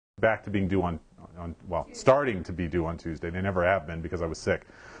back to being due on well, starting to be due on Tuesday. They never have been because I was sick.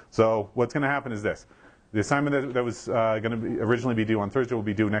 So what's going to happen is this. The assignment that was going to originally be due on Thursday will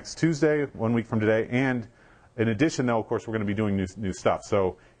be due next Tuesday, 1 week from today. And in addition, though, of course, we're going to be doing new stuff.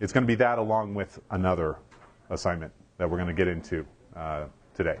 So it's going to be that along with another assignment that we're going to get into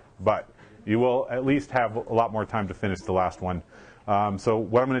today. But you will at least have a lot more time to finish the last one. So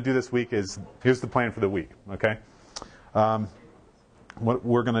what I'm going to do this week is, here's the plan for the week, okay? What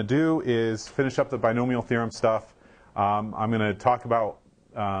we're going to do is finish up the binomial theorem stuff. I'm going to talk about,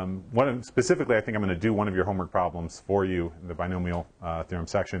 specifically I think I'm going to do one of your homework problems for you in the binomial theorem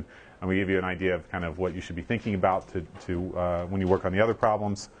section. I'm going to give you an idea of kind of what you should be thinking about when you work on the other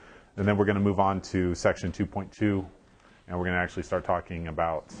problems. And then we're going to move on to section 2.2, and we're going to actually start talking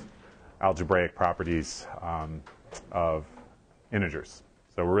about algebraic properties of integers.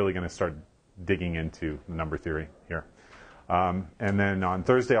 So we're really going to start digging into the number theory here. And then on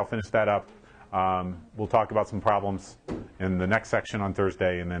Thursday, I'll finish that up. We'll talk about some problems in the next section on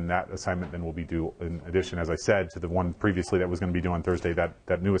Thursday, and then that assignment then will be due in addition, as I said, to the one previously that was going to be due on Thursday.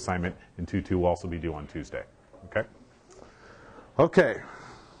 That new assignment in 2.2 will also be due on Tuesday. Okay? Okay.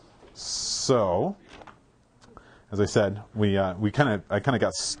 So, as I said, I kind of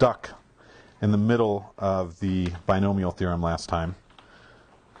got stuck in the middle of the binomial theorem last time.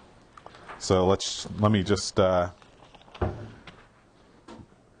 So let me just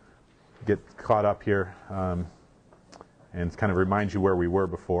get caught up here and kind of remind you where we were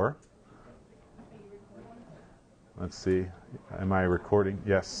before. Let's see. Am I recording?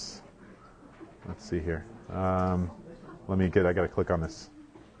 Yes. Let's see here. I got to click on this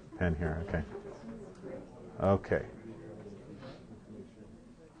pen here. Okay. Okay.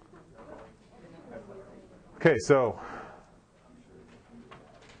 Okay, so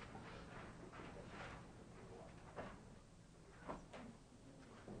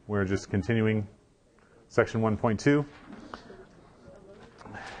we're just continuing section 1.2.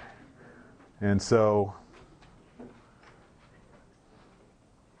 And so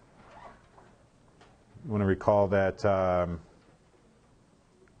you want to recall that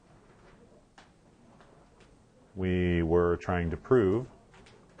we were trying to prove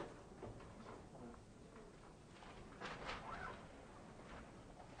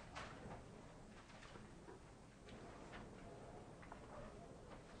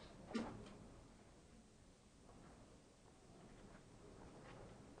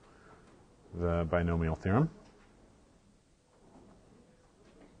the binomial theorem.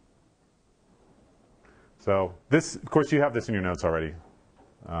 So this, of course, you have this in your notes already,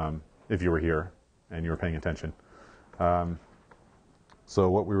 if you were here and you were paying attention. So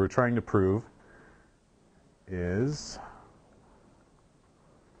what we were trying to prove is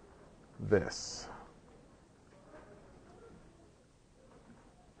this.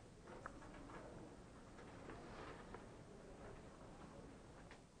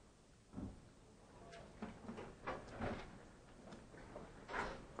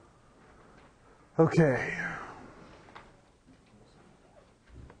 Okay.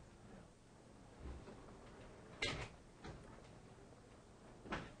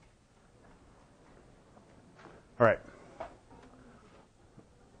 All right.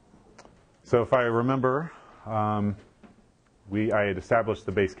 So if I remember, I had established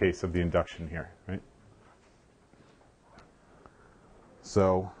the base case of the induction here, right?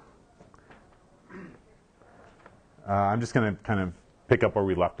 So I'm just going to kind of pick up where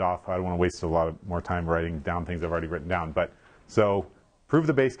we left off. I don't want to waste a lot more time writing down things I've already written down. But so prove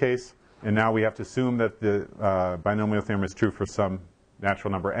the base case, and now we have to assume that the binomial theorem is true for some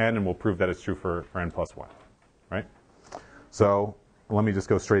natural number n, and we'll prove that it's true for n plus 1, right? So let me just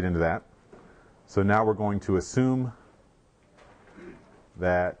go straight into that. So now we're going to assume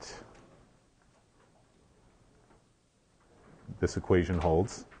that this equation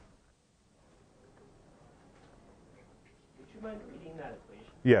holds.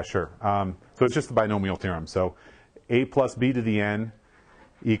 Yeah, sure. So it's just the binomial theorem. So a plus b to the n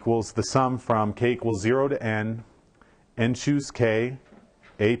equals the sum from k equals 0 to n choose k,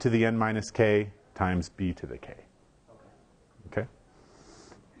 a to the n minus k times b to the k. Okay?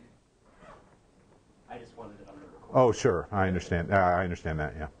 I just wanted it on the record. Oh, sure. I understand. I understand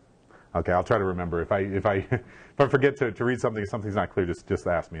that, yeah. Okay, I'll try to remember. If I forget to read something, if something's not clear, just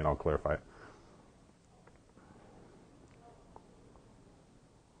ask me and I'll clarify it.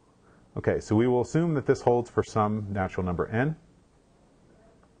 Okay, so we will assume that this holds for some natural number n.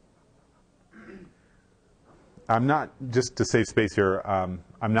 I'm not, just to save space here,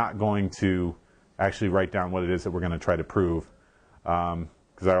 I'm not going to actually write down what it is that we're going to try to prove,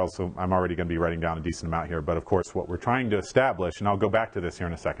 because because I'm already going to be writing down a decent amount here. But of course, what we're trying to establish, and I'll go back to this here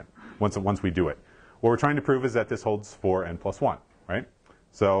in a second, once we do it. What we're trying to prove is that this holds for n plus 1, right?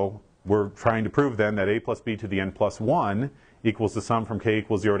 So we're trying to prove then that a plus b to the n plus 1 equals the sum from k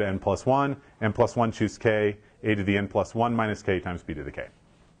equals 0 to n plus 1, n plus 1 choose k, a to the n plus 1 minus k times b to the k.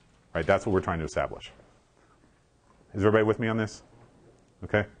 Right? That's what we're trying to establish. Is everybody with me on this?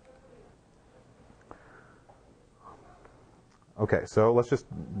 Okay? Okay, so let's just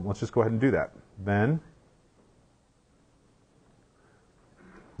go ahead and do that. Then,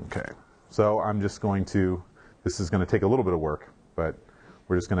 okay, so I'm just going to, this is going to take a little bit of work, but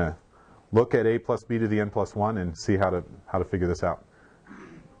we're just going to look at a plus b to the n plus 1 and see how to figure this out.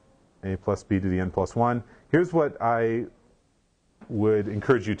 A plus b to the n plus 1. Here's what I would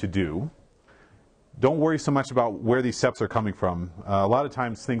encourage you to do. Don't worry so much about where these steps are coming from. A lot of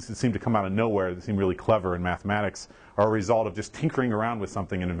times things that seem to come out of nowhere, that seem really clever in mathematics, are a result of just tinkering around with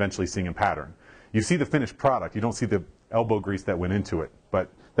something and eventually seeing a pattern. You see the finished product. You don't see the elbow grease that went into it. But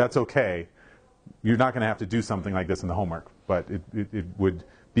that's okay. You're not going to have to do something like this in the homework. But it would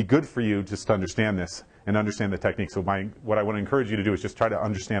be good for you just to understand this and understand the technique. So what I want to encourage you to do is just try to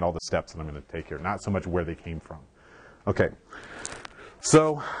understand all the steps that I'm going to take here, not so much where they came from. Okay.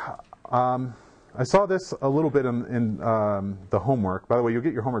 So I saw this a little bit in the homework. By the way, you'll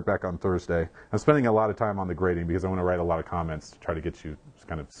get your homework back on Thursday. I'm spending a lot of time on the grading because I want to write a lot of comments to try to get you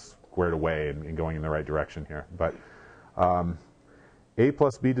kind of squared away and going in the right direction here. But a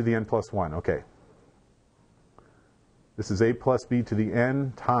plus b to the n plus 1. Okay. This is a plus b to the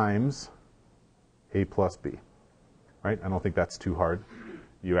n times a plus b. Right? I don't think that's too hard.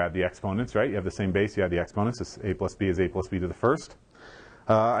 You add the exponents, right? You have the same base, you add the exponents. This a plus b is a plus b to the first.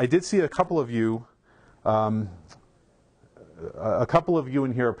 I did see a couple of you in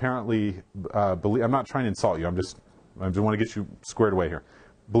here apparently believe, I'm not trying to insult you, I just want to get you squared away here.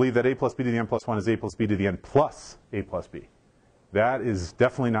 Believe that a plus b to the n plus 1 is a plus b to the n plus a plus b. That is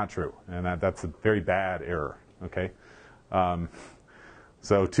definitely not true, and that's a very bad error, okay?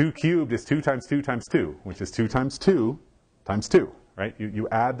 So 2 cubed is 2 times 2 times 2, which is 2 times 2 times 2, right? You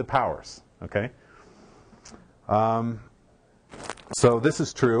add the powers, okay? So this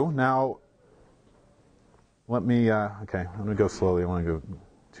is true. Now, let me, okay, I'm going to go slowly. I want to go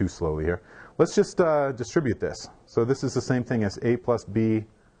too slowly here. Let's just distribute this. So this is the same thing as a plus b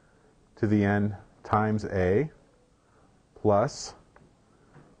to the n times a plus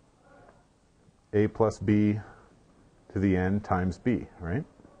a plus b to the n times b, right?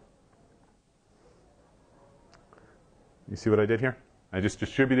 You see what I did here? I just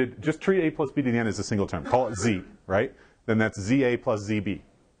distributed, just treat a plus b to the n as a single term. Call it z, right? Then that's ZA plus ZB.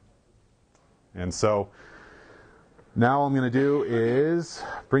 And so now all I'm going to do is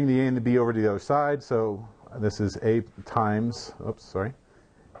bring the A and the B over to the other side. So this is A times, oops, sorry,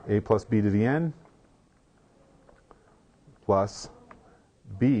 A plus B to the N plus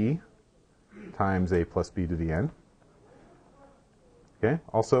B times A plus B to the N. Okay,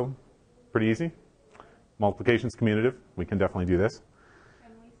 also pretty easy. Multiplication's commutative. We can definitely do this.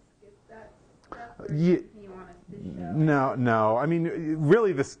 Can we skip that step? Yeah. No. I mean,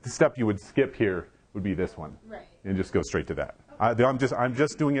 really, the step you would skip here would be this one, Right. and just go straight to that. I'm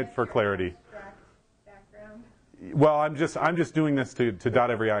just doing it for clarity. Background. Well, I'm just doing this to dot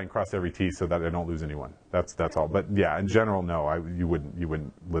every I and cross every T so that I don't lose anyone. That's all. But yeah, in general, no, you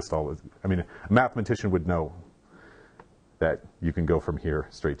wouldn't list all this. I mean, a mathematician would know that you can go from here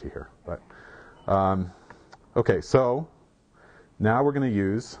straight to here. But okay, so now we're going to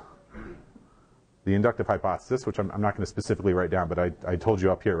use the inductive hypothesis, which I'm not going to specifically write down, but I told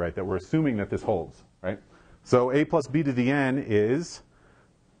you up here, right, that we're assuming that this holds, right? So a plus b to the n is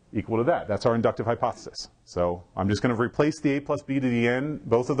equal to that. That's our inductive hypothesis. So I'm just going to replace the a plus b to the n,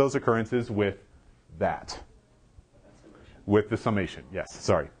 both of those occurrences, with that. With the summation. Yes,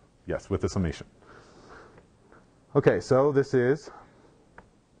 sorry. Yes, with the summation. Okay, so this is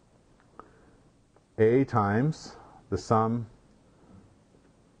a times the sum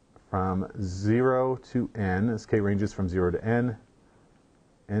from 0 to n, as k ranges from 0 to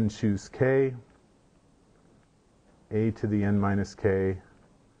n choose k, a to the n minus k,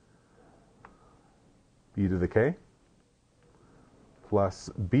 b to the k, plus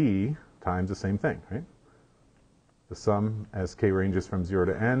b times the same thing, right? The sum as k ranges from 0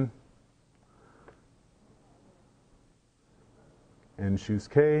 to n choose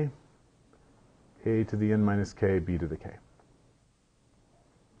k, a to the n minus k, b to the k.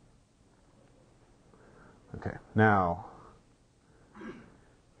 Okay, now,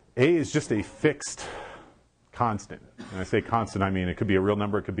 a is just a fixed constant. When I say constant, I mean it could be a real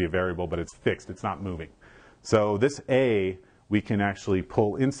number, it could be a variable, but it's fixed, it's not moving. So this a we can actually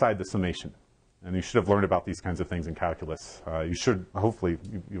pull inside the summation. And you should have learned about these kinds of things in calculus. You should, hopefully,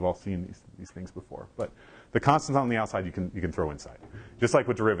 you've all seen these things before. But the constants on the outside you can throw inside. Just like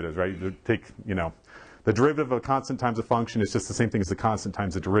with derivatives, right? You take, the derivative of a constant times a function is just the same thing as the constant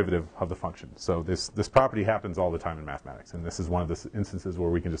times the derivative of the function. So this property happens all the time in mathematics. And this is one of the instances where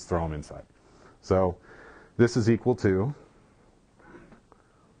we can just throw them inside. So this is equal to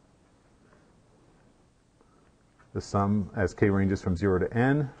the sum as k ranges from 0 to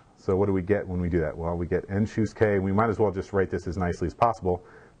n. So what do we get when we do that? Well, we get n choose k. We might as well just write this as nicely as possible.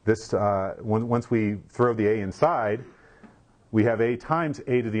 This, once we throw the a inside, we have a times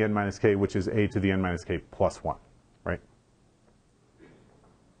a to the n minus k, which is a to the n minus k plus 1, right?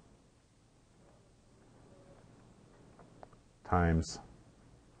 Times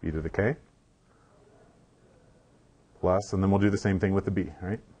b to the k plus, and then we'll do the same thing with the b,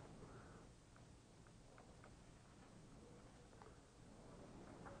 right?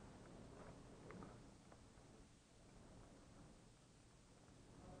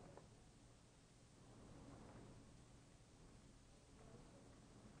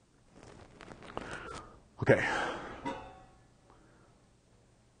 Okay.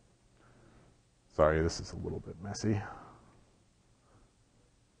 Sorry, this is a little bit messy.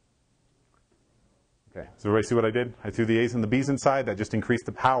 Okay, so everybody see what I did? I threw the a's and the b's inside. That just increased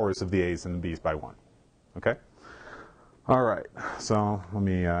the powers of the a's and the b's by 1. Okay? All right, so let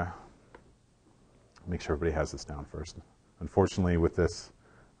me make sure everybody has this down first. Unfortunately, with this,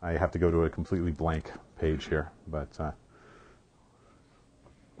 I have to go to a completely blank page here, but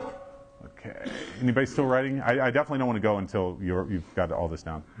okay. Anybody still writing? I definitely don't want to go until you've got all this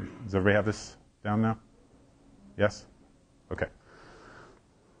down. Does everybody have this down now? Yes? Okay.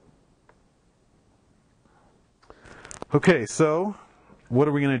 Okay, so what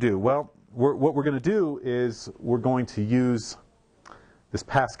are we going to do? Well, what we're going to do is we're going to use this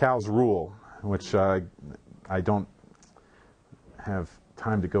Pascal's rule, which I don't have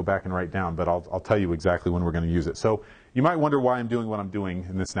time to go back and write down, but I'll tell you exactly when we're going to use it. So you might wonder why I'm doing what I'm doing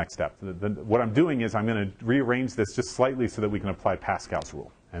in this next step. What I'm doing is I'm going to rearrange this just slightly so that we can apply Pascal's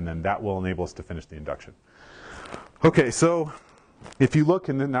rule, and then that will enable us to finish the induction. Okay, so if you look,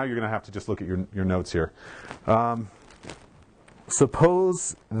 and then now you're going to have to just look at your notes here.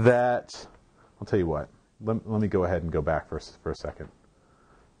 Suppose that, I'll tell you what, let me go ahead and go back for a second.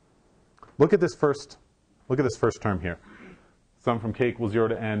 Look at this first term here. Sum from k equals 0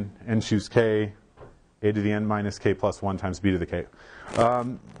 to n, n choose k, a to the n minus k plus 1 times b to the k.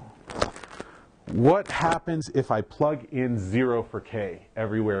 What happens if I plug in 0 for k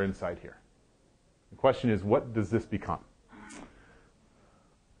everywhere inside here? The question is, what does this become?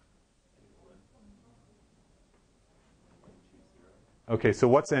 Okay, so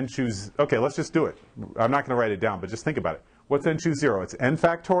what's n choose? Okay, let's just do it. I'm not going to write it down, but just think about it. What's n choose 0? It's n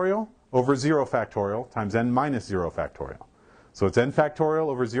factorial over 0 factorial times n minus 0 factorial. So it's n factorial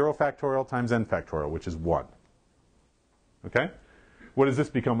over 0 factorial times n factorial, which is 1. Okay? What does this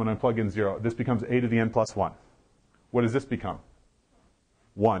become when I plug in 0? This becomes a to the n plus 1. What does this become?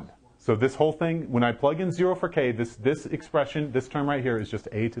 1. So this whole thing, when I plug in 0 for k, this expression, this term right here is just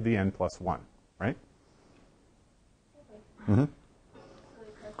a to the n plus 1. Right? Mm-hmm.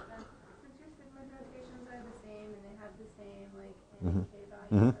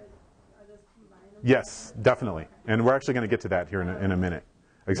 Mm-hmm. Yes, definitely. And we're actually going to get to that here in a minute.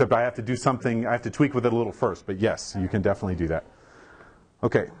 Except I have to do something, I have to tweak with it a little first. But yes, you can definitely do that.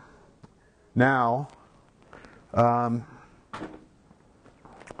 Okay. Now, the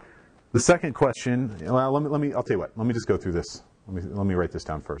second question, well, I'll tell you what. Let me just go through this. Let me write this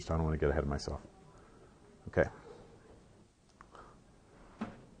down first. I don't want to get ahead of myself. Okay.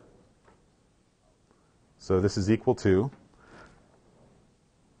 So this is equal to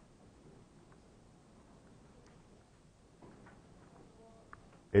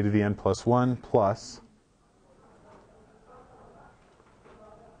a to the n plus 1 plus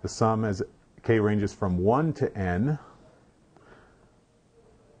the sum as k ranges from 1 to n,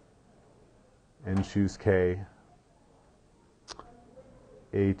 n choose k,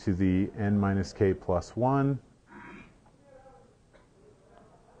 a to the n minus k plus 1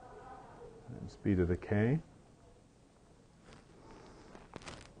 times b to the k.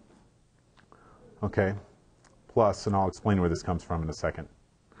 Okay, plus, and I'll explain where this comes from in a second.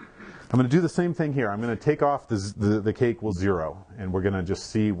 I'm going to do the same thing here. I'm going to take off the k equals 0, and we're going to just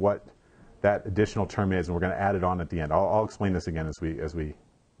see what that additional term is, and we're going to add it on at the end. I'll explain this again as we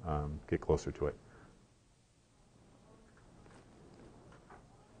get closer to it.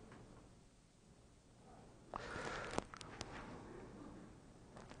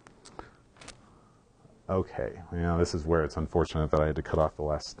 Okay, this is where it's unfortunate that I had to cut off the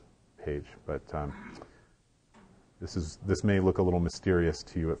last page, but this may look a little mysterious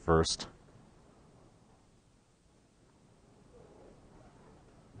to you at first.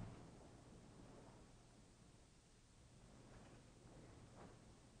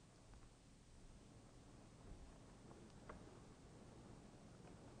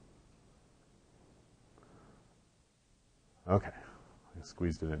 Okay, I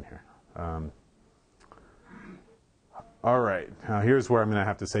squeezed it in here. All right, now here's where I'm going to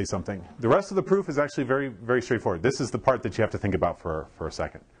have to say something. The rest of the proof is actually very, very straightforward. This is the part that you have to think about for a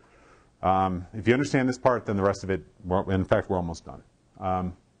second. If you understand this part, then the rest of it, in fact, we're almost done.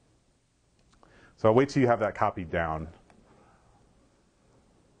 So I'll wait till you have that copied down.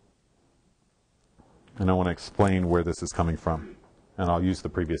 And I want to explain where this is coming from. And I'll use the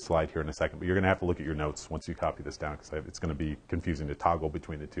previous slide here in a second, but you're going to have to look at your notes once you copy this down, because it's going to be confusing to toggle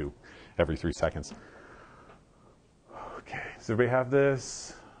between the two every 3 seconds. Okay, does everybody have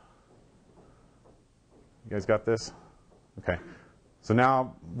this? You guys got this? Okay. So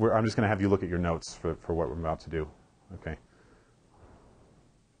now I'm just going to have you look at your notes for what we're about to do. Okay.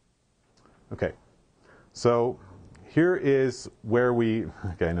 Okay. So here is where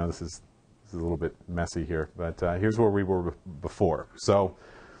okay, I know this is a little bit messy here, but here's where we were before. So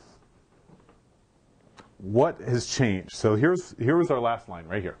what has changed? So here was our last line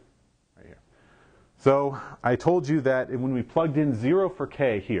right here. So I told you that when we plugged in 0 for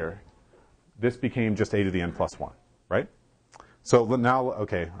k here, this became just a to the n plus 1, right? So now,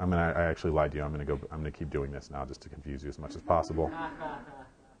 okay, I actually lied to you. I'm going to keep doing this now just to confuse you as much as possible.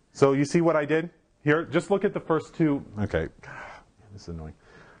 So you see what I did here? Just look at the first two. Okay, this is annoying.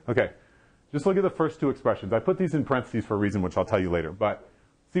 Okay, just look at the first two expressions. I put these in parentheses for a reason, which I'll tell you later. But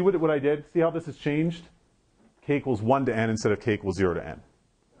see what I did? See how this has changed? K equals 1 to n instead of k equals 0 to n.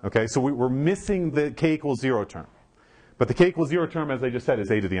 Okay, so we're missing the k equals 0 term. But the k equals 0 term, as I just said,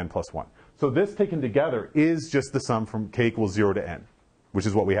 is a to the n plus 1. So this taken together is just the sum from k equals 0 to n, which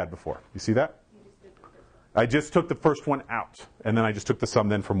is what we had before. You see that? I just took the first one out, and then I just took the sum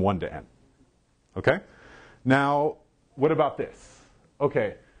then from 1 to n. Okay? Now, what about this?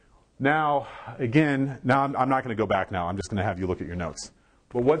 Okay, now, again, I'm not going to go back now. I'm just going to have you look at your notes.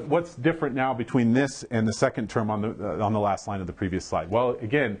 But what's different now between this and the second term on the last line of the previous slide? Well,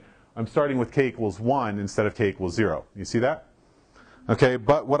 again, I'm starting with k equals 1 instead of k equals 0. You see that? Okay,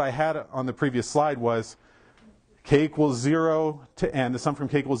 but what I had on the previous slide was k equals 0 to n, the sum from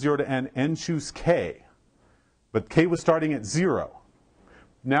k equals 0 to n choose k. But k was starting at 0.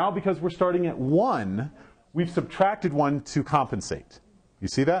 Now, because we're starting at 1, we've subtracted 1 to compensate. You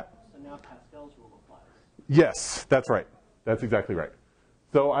see that? So now Pascal's rule applies. Yes, that's right. That's exactly right.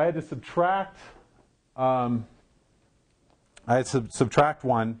 So I had to subtract. Subtract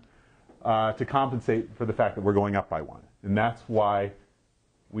 1 to compensate for the fact that we're going up by 1, and that's why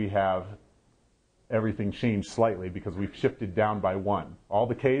we have everything changed slightly, because we've shifted down by 1. All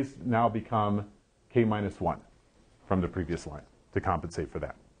the k's now become k minus 1 from the previous line to compensate for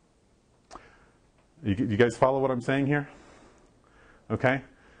that. You guys follow what I'm saying here? Okay.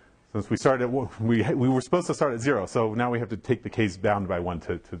 Since we started, we were supposed to start at 0, so now we have to take the k's down by 1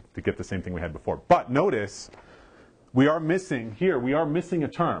 to get the same thing we had before. But notice, we are missing a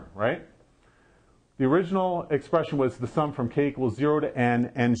term, right? The original expression was the sum from k equals 0 to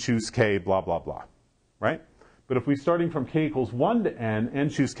n choose k, blah, blah, blah, right? But if we're starting from k equals 1 to n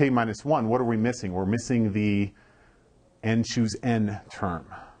choose k minus 1, what are we missing? We're missing the n choose n term.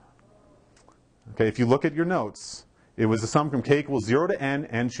 Okay, if you look at your notes, it was the sum from k equals 0 to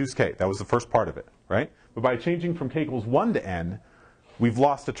n choose k. That was the first part of it, right? But by changing from k equals 1 to n, we've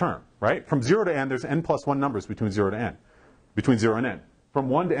lost a term, right? From 0 to n, there's n plus 1 numbers between 0 to n, between 0 and n. From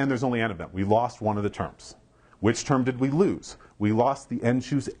 1 to n, there's only n of them. We lost one of the terms. Which term did we lose? We lost the n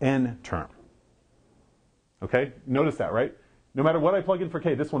choose n term. Okay, notice that, right? No matter what I plug in for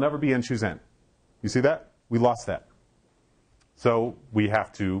k, this will never be n choose n. You see that? We lost that. So we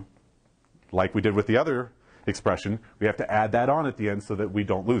have to, like we did with the other expression, we have to add that on at the end so that we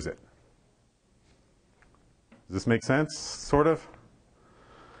don't lose it. Does this make sense, sort of?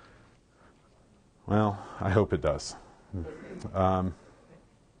 Well, I hope it does.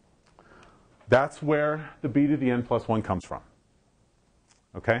 That's where the b to the n plus 1 comes from.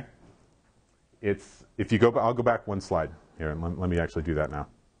 Okay? If you go, I'll go back one slide here, and let me actually do that now.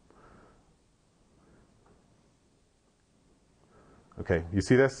 Okay, you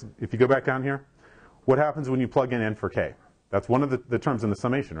see this? If you go back down here, what happens when you plug in n for k? That's one of the terms in the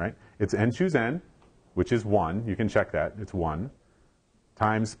summation, right? It's n choose n, which is 1. You can check that. It's 1.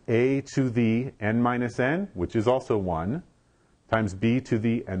 Times a to the n minus n, which is also 1, times b to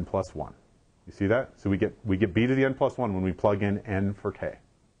the n plus 1. You see that? So we get b to the n plus 1 when we plug in n for k.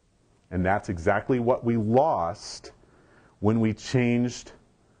 And that's exactly what we lost when we changed,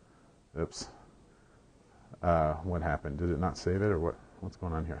 oops, what happened? Did it not save it or what? What's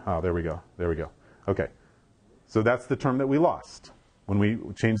going on here? Oh, there we go. There we go. Okay. So that's the term that we lost when we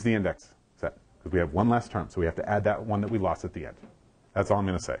changed the index set. Because we have one less term, so we have to add that one that we lost at the end. That's all I'm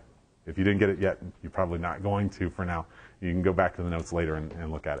going to say. If you didn't get it yet, you're probably not going to for now. You can go back to the notes later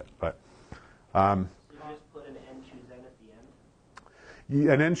and look at it. But you just put an n choose n at the end?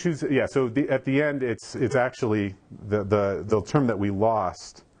 an n choose, yeah, so at the end, it's actually the term that we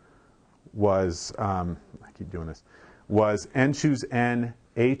lost was, I keep doing this, was n choose n,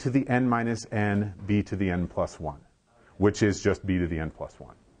 a to the n minus n, b to the n plus 1, which is just b to the n plus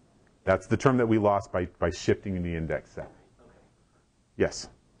 1. That's the term that we lost by shifting the index set. Okay. Yes?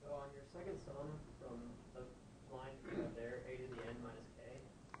 So on your second sum from the line you have there, a to the n minus k.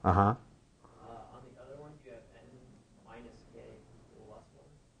 Uh-huh. On the other one, you have n minus k plus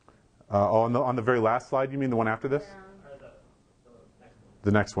 1. On the very last slide, you mean the one after this? Or the next one.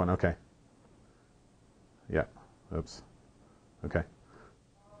 The next one, okay. Yeah, oops. Okay.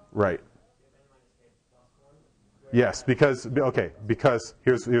 Right. Yes, because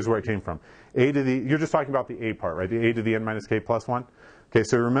here's where it came from. A to the, you're just talking about the a part, right? The a to the n minus k plus 1. Okay,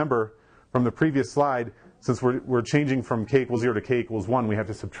 so remember from the previous slide, since we're changing from k equals 0 to k equals 1, we have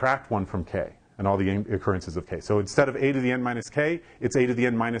to subtract 1 from k and all the occurrences of k. So instead of a to the n minus k, it's a to the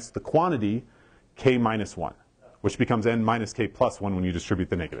n minus the quantity k minus 1, which becomes n minus k plus 1 when you distribute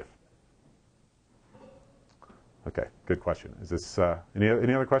the negative. Okay, good question. Is this any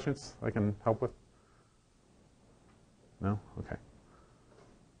other questions I can help with? No? Okay.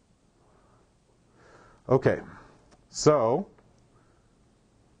 Okay, so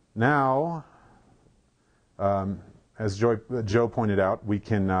now, as Joe pointed out, we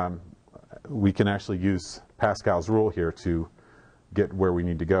can actually use Pascal's rule here to get where we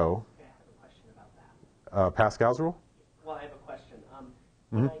need to go. Okay, I have a question about that. Pascal's rule? Well, I have a question.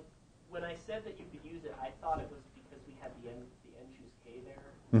 When I said that you could use it, I thought it was because we had the n choose k there.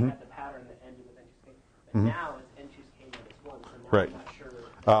 We had the pattern that ended with n choose k. But now it's n choose k minus 1, so now Right. I'm not sure.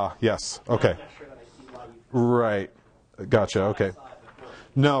 Yes. Now Okay. I'm not sure that I see why you Right. Gotcha. Okay. saw it before.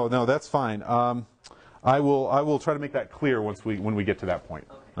 No, that's fine. I will try to make that clear when we get to that point.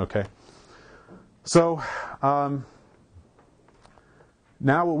 Okay. So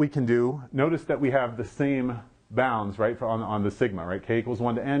now what we can do, notice that we have the same bounds, right, on the sigma, right? K equals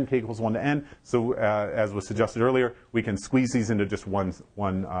 1 to n, k equals 1 to n. So as was suggested earlier, we can squeeze these into just one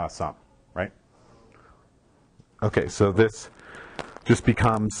sum, right? Okay, so this just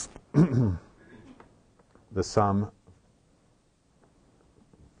becomes the sum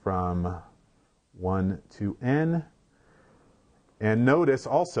from 1 to n. And notice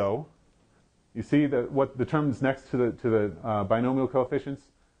also, you see that what the terms next to the binomial coefficients?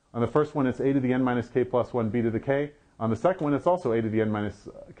 On the first one, it's a to the n minus k plus 1 b to the k. On the second one, it's also a to the n minus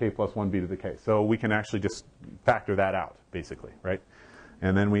k plus 1 b to the k. So we can actually just factor that out, basically, right?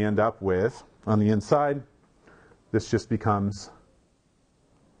 And then we end up with, on the inside, this just becomes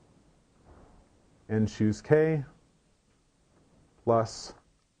n choose k plus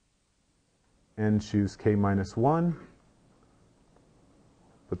n choose k minus 1.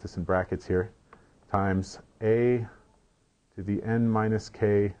 Put this in brackets here, times a to the n minus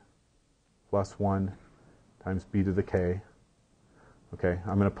k plus 1 times b to the k. Okay,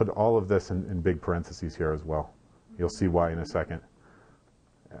 I'm going to put all of this in big parentheses here as well. You'll see why in a second.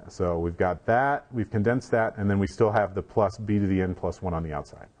 So we've got that, we've condensed that, and then we still have the plus b to the n plus 1 on the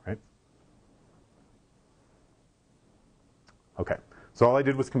outside, right? Okay, so all I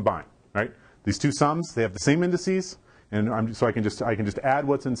did was combine, right? These two sums, they have the same indices, and so I can just add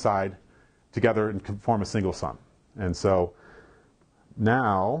what's inside together and form a single sum. And so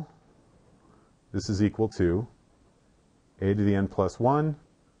now this is equal to a to the n plus 1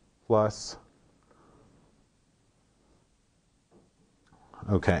 plus,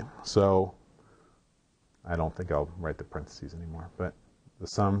 okay, so I don't think I'll write the parentheses anymore, but the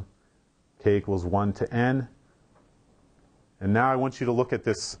sum k equals 1 to n. And now I want you to look at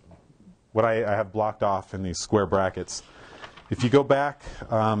this, what I have blocked off in these square brackets. If you go back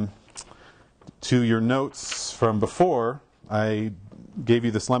to your notes from before, I gave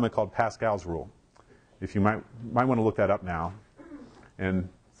you this lemma called Pascal's rule. If you might want to look that up now and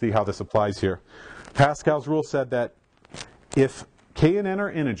see how this applies here. Pascal's rule said that if k and n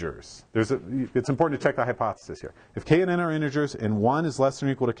are integers, it's important to check the hypothesis here. If k and n are integers and 1 is less than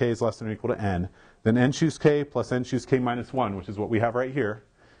or equal to k is less than or equal to n, then n choose k plus n choose k minus 1, which is what we have right here,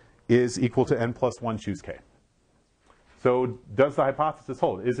 is equal to n plus 1 choose k. So does the hypothesis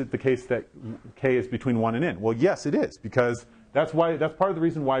hold? Is it the case that k is between 1 and n? Well, yes, it is, because that's part of the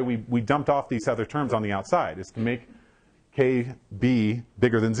reason why we dumped off these other terms on the outside, is to make k be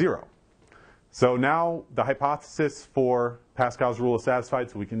bigger than 0. So now the hypothesis for Pascal's rule is satisfied,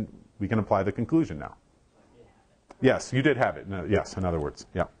 so we can apply the conclusion now. Yes, you did have it. No, yes, in other words,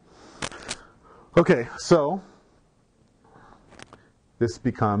 yeah. Okay, so this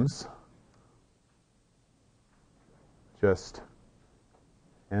becomes just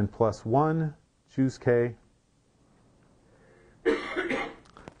n plus 1, choose k. Let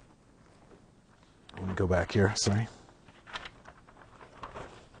me go back here, sorry.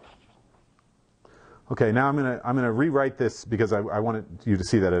 Okay, now I'm gonna rewrite this because I wanted you to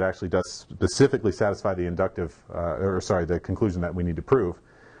see that it actually does specifically satisfy the inductive, the conclusion that we need to prove,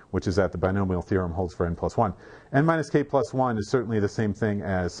 which is that the binomial theorem holds for n plus 1. N minus k plus 1 is certainly the same thing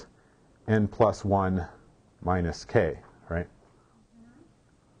as n plus 1 minus k, right?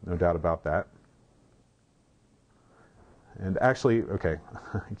 No doubt about that. And actually, okay,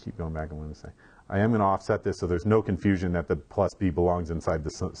 I keep going back on what I'm saying. I am going to offset this so there's no confusion that the plus b belongs inside the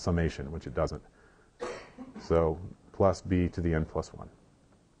summation, which it doesn't. So plus b to the n plus 1.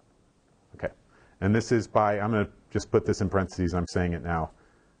 Okay. And this is by, I'm going to just put this in parentheses. I'm saying it now.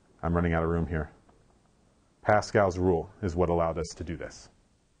 I'm running out of room here. Pascal's rule is what allowed us to do this.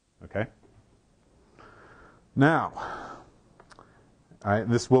 Okay? Now,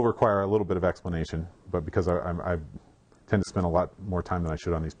 this will require a little bit of explanation, but because I tend to spend a lot more time than I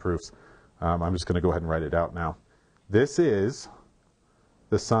should on these proofs, I'm just going to go ahead and write it out now. This is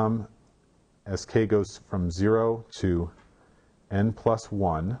the sum as k goes from 0 to n plus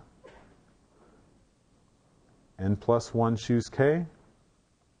 1. N plus 1 choose k.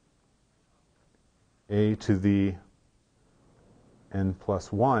 A to the n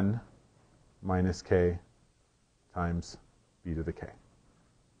plus 1 minus k times b to the k.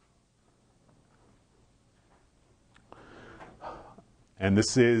 And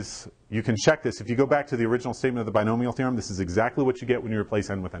this is, you can check this. If you go back to the original statement of the binomial theorem, this is exactly what you get when you replace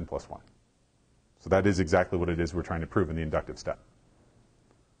n with n plus 1. So that is exactly what it is we're trying to prove in the inductive step.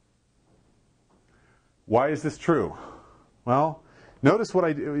 Why is this true? Well, notice what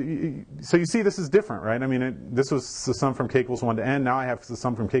I do. So you see this is different, right? I mean, this was the sum from k equals 1 to n. Now I have the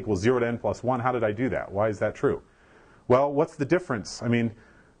sum from k equals 0 to n plus 1. How did I do that? Why is that true? Well, what's the difference? I mean,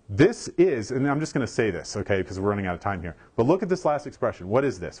 this is, and I'm just going to say this, okay, because we're running out of time here. But look at this last expression. What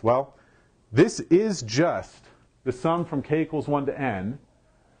is this? Well, this is just the sum from k equals 1 to n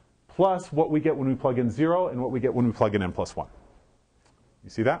plus what we get when we plug in 0 and what we get when we plug in n plus 1. You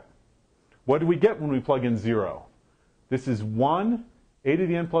see that? What do we get when we plug in 0? This is 1, a to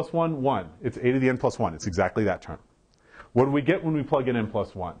the n plus 1, 1. It's a to the n plus 1. It's exactly that term. What do we get when we plug in n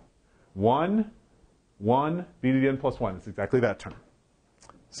plus 1? 1, 1, b to the n plus 1. It's exactly that term.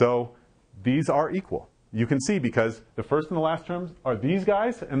 So these are equal. You can see because the first and the last terms are these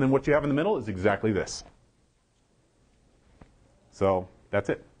guys, and then what you have in the middle is exactly this. So that's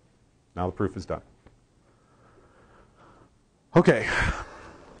it. Now the proof is done. Okay.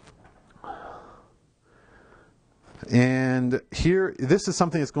 And here, this is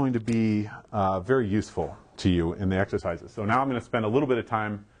something that's going to be very useful to you in the exercises. So now I'm going to spend a little bit of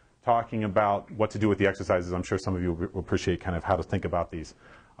time talking about what to do with the exercises. I'm sure some of you will appreciate kind of how to think about these.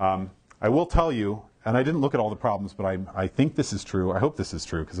 I will tell you, and I didn't look at all the problems, but I think this is true. I hope this is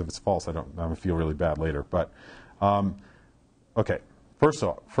true, because if it's false, I'm going to feel really bad later. But okay, first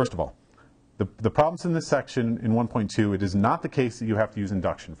of all, the problems in this section in 1.2, it is not the case that you have to use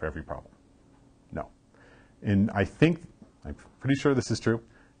induction for every problem. No. And I'm pretty sure this is true.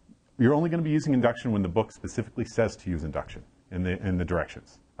 You're only going to be using induction when the book specifically says to use induction in the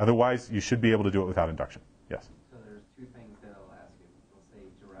directions. Otherwise, you should be able to do it without induction. Yes? So there's two things that it'll ask you. It'll say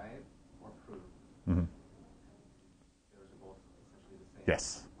derive or prove. Mm-hmm. Those are both essentially the same.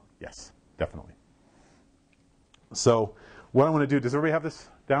 Yes. Yes, definitely. So what I want to do, does everybody have this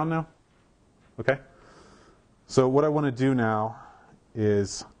down now? Okay. So what I want to do now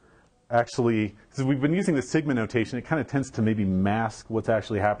is actually, because we've been using the sigma notation, it kind of tends to maybe mask what's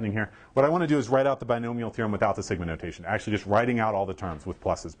actually happening here. What I want to do is write out the binomial theorem without the sigma notation, actually just writing out all the terms with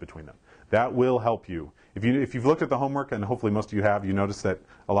pluses between them. That will help you. If you've looked at the homework, and hopefully most of you have, you notice that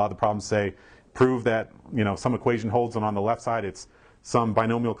a lot of the problems say, prove that some equation holds, and on the left side it's some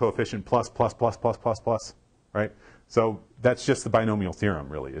binomial coefficient plus, plus, plus, plus, plus, plus, right? So that's just the binomial theorem,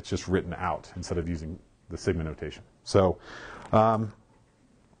 really. It's just written out instead of using the sigma notation. So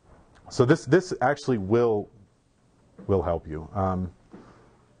so this actually will help you.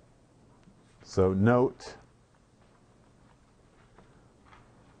 So note,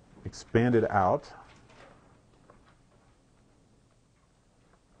 expanded out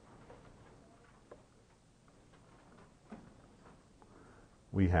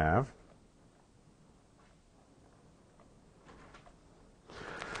we have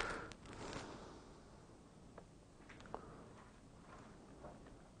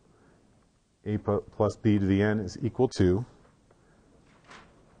a plus b to the n is equal to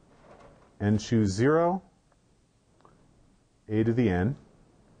n choose 0, a to the n,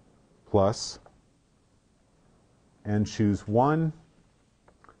 plus n choose 1,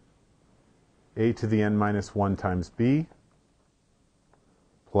 a to the n minus 1 times b,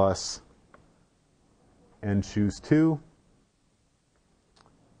 plus n choose 2,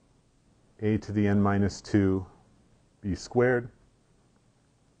 a to the n minus 2 b squared.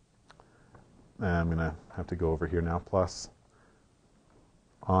 And I'm going to have to go over here now, plus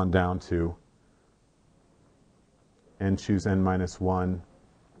on down to n choose n minus 1,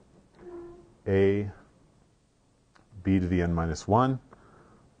 a b to the n minus 1,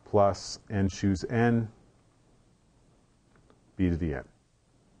 plus n choose n, b to the n.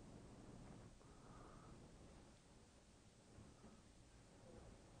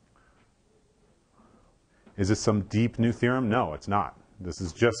 Is this some deep new theorem? No, it's not. This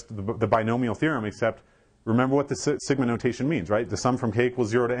is just the binomial theorem, except remember what the sigma notation means, right? The sum from k equals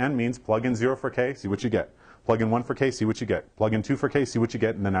 0 to n means plug in 0 for k, see what you get. Plug in 1 for k, see what you get. Plug in 2 for k, see what you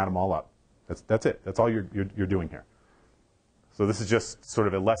get, and then add them all up. That's it. That's all you're doing here. So this is just sort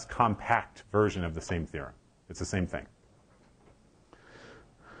of a less compact version of the same theorem. It's the same thing.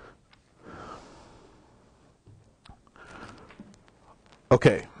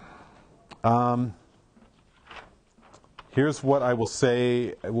 Okay. Here's what I will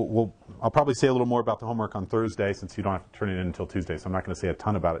say. I'll probably say a little more about the homework on Thursday, since you don't have to turn it in until Tuesday, so I'm not going to say a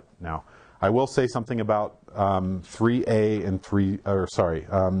ton about it now. I will say something about 3A and 3, or sorry,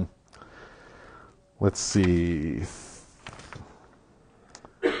 let's see.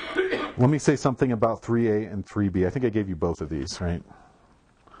 Let me say something about 3A and 3B. I think I gave you both of these, right?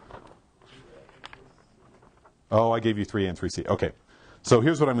 Oh, I gave you 3A and 3C. Okay. So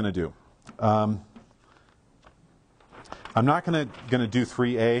here's what I'm going to do. I'm not going to do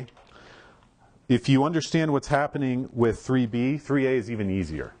 3A. If you understand what's happening with 3B, 3A is even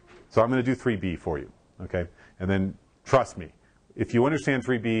easier. So I'm going to do 3B for you, okay? And then trust me, if you understand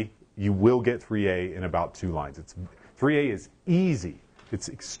 3B, you will get 3A in about 2 lines. 3A is easy. It's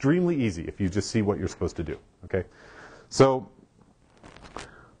extremely easy if you just see what you're supposed to do, okay? So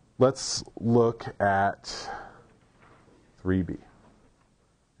let's look at 3B.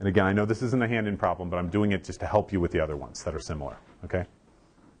 And again, I know this isn't a hand-in problem, but I'm doing it just to help you with the other ones that are similar, okay?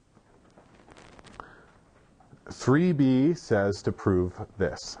 3B says to prove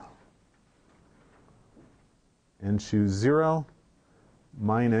this. N choose 0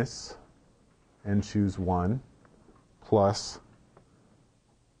 minus n choose 1 plus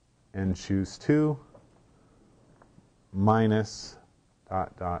n choose 2 minus ...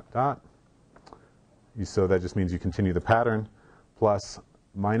 So that just means you continue the pattern, plus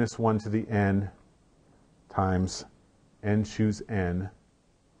minus 1 to the n times n choose n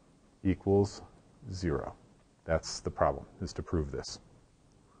equals 0. That's the problem, is to prove this.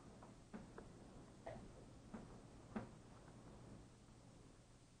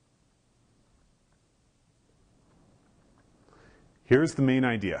 Here's the main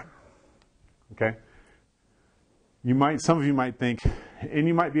idea, okay? Some of you might think, and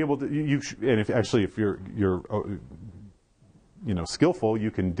you might be able to, and if you're skillful, you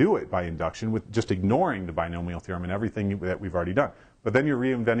can do it by induction with just ignoring the binomial theorem and everything that we've already done. But then you're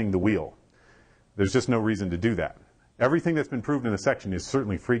reinventing the wheel. There's just no reason to do that. Everything that's been proved in the section is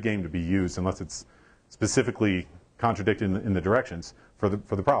certainly free game to be used unless it's specifically contradicted in the directions for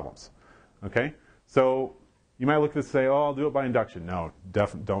the problems. Okay? So you might look at this and say, oh, I'll do it by induction. No,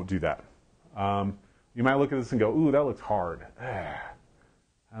 definitely don't do that. You might look at this and go, ooh, that looks hard. I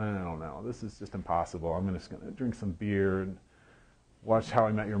don't know. This is just impossible. I'm just going to drink some beer and watch How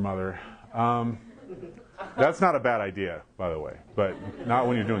I Met Your Mother. That's not a bad idea, by the way, but not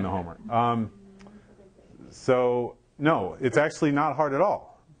when you're doing the homework. So no, it's actually not hard at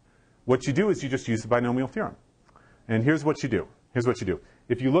all. What you do is you just use the binomial theorem. And here's what you do. Here's what you do.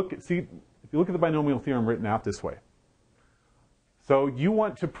 If you look at the binomial theorem written out this way. So you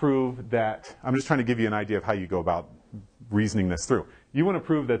want to prove that, I'm just trying to give you an idea of how you go about reasoning this through. You want to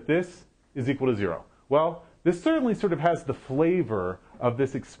prove that this is equal to 0. Well, this certainly sort of has the flavor of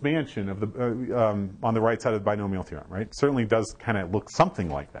this expansion of the on the right side of the binomial theorem, right? Certainly does kind of look something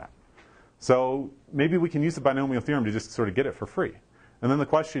like that. So maybe we can use the binomial theorem to just sort of get it for free. And then the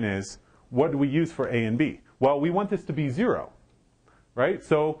question is, what do we use for A and B? Well, we want this to be 0, right?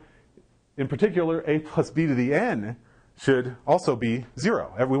 So in particular, A plus B to the n should also be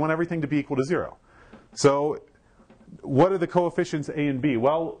 0. We want everything to be equal to 0. So what are the coefficients a and b?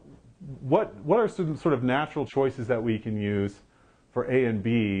 Well, what are some sort of natural choices that we can use for a and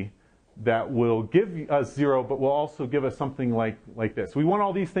b that will give us 0, but will also give us something like this? We want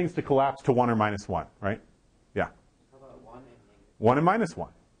all these things to collapse to 1 or minus 1, right? Yeah. How about 1 and negative? 1 and minus 1.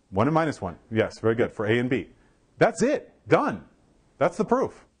 1 and minus 1. Yes, very good, for a and b. That's it. Done. That's the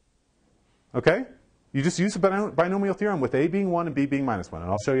proof. Okay? You just use the binomial theorem with a being 1 and b being minus 1,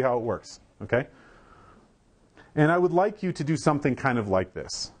 and I'll show you how it works. Okay? And I would like you to do something kind of like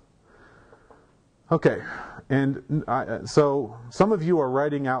this. Okay, and so some of you are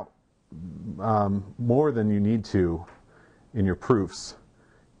writing out more than you need to in your proofs.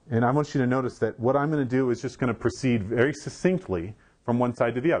 And I want you to notice that what I'm going to do is just going to proceed very succinctly from one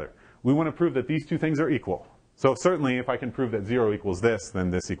side to the other. We want to prove that these two things are equal. So certainly if I can prove that 0 equals this, then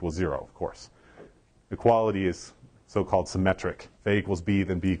this equals 0, of course. Equality is so-called symmetric. If a equals b,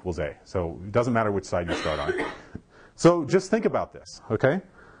 then b equals a. So it doesn't matter which side you start on. So just think about this, okay?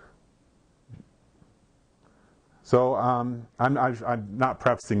 So I'm not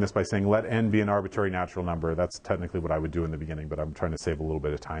prefacing this by saying let n be an arbitrary natural number. That's technically what I would do in the beginning, but I'm trying to save a little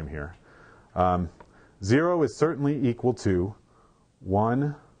bit of time here. 0 is certainly equal to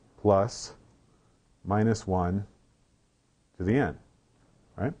 1 plus minus 1 to the n,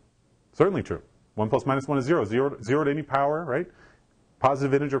 right? Certainly true. 1 plus minus 1 is 0. 0 at any power, right?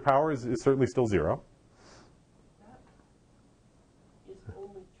 Positive integer power is certainly still 0. That is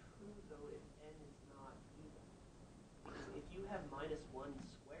only true, though, if n is not even. Because if you have minus 1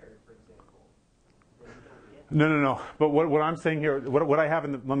 squared, for example, then you don't get that. No. But what I'm saying here, what I have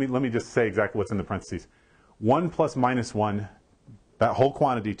in the, let me just say exactly what's in the parentheses. 1 plus minus 1, that whole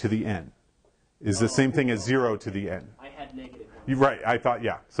quantity to the n, is the same thing as 0 to the n. I had negative 1. You're right. I thought,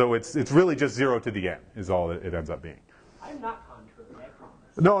 yeah. So it's really just 0 to the n is all it ends up being. I'm not contrary, I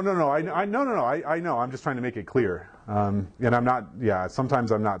promise. No. I know. I'm just trying to make it clear. And I'm not. Yeah.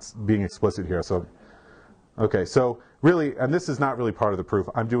 Sometimes I'm not being explicit here. So, okay. So really, and this is not really part of the proof.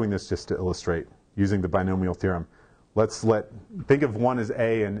 I'm doing this just to illustrate using the binomial theorem. Think of 1 as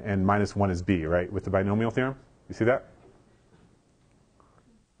a and minus 1 as b, right? With the binomial theorem. You see that?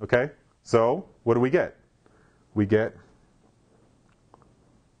 Okay. So what do we get? We get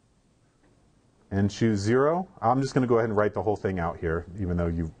n choose 0. I'm just going to go ahead and write the whole thing out here, even though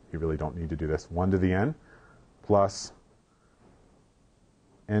you really don't need to do this. 1 to the n plus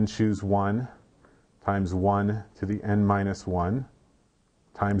n choose 1 times 1 to the n minus 1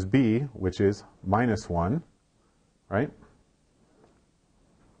 times b, which is minus 1, right?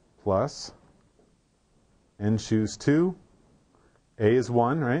 Plus n choose 2. A is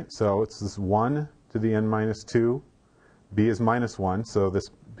 1, right? So it's this 1 to the n minus 2. B is minus 1, so this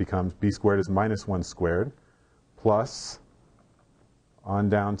becomes b squared is minus 1 squared, plus on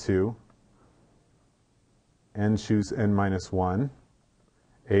down to n choose n minus 1.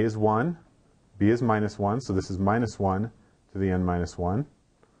 A is 1, b is minus 1, so this is minus 1 to the n minus 1,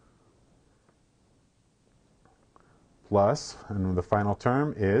 plus, and the final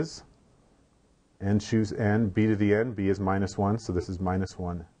term is n choose n, b to the n, b is minus 1, so this is minus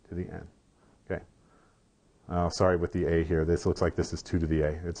 1 to the n. Okay. Oh, sorry with the a here. This looks like this is 2 to the a.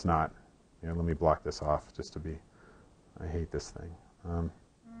 It's not. Here, let me block this off just to be. I hate this thing.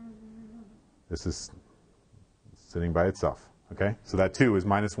 This is sitting by itself. Okay? So that 2 is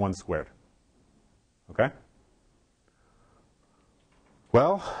minus 1 squared. Okay?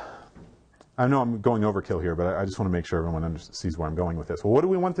 Well, I know I'm going overkill here, but I just want to make sure everyone sees where I'm going with this. Well, what do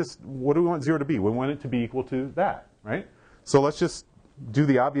we want 0 to be? We want it to be equal to that, right? So let's just do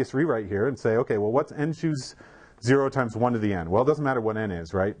the obvious rewrite here and say, okay, well, what's n choose 0 times 1 to the n? Well, it doesn't matter what n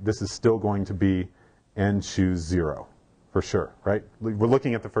is, right? This is still going to be n choose 0, for sure, right? We're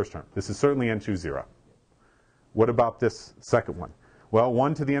looking at the first term. This is certainly n choose 0. What about this second one? Well,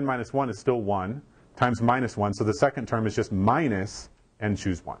 1 to the n minus 1 is still 1 times minus 1, so the second term is just minus n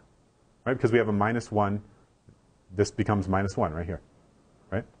choose 1, right? Because we have a minus 1, this becomes minus 1 right here,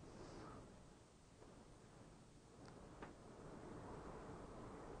 right?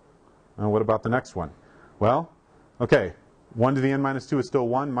 What about the next one? Well, okay, 1 to the n minus 2 is still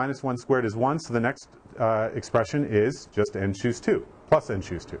 1. Minus 1 squared is 1. So the next expression is just n choose 2 plus n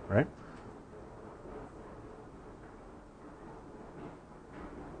choose 2, right?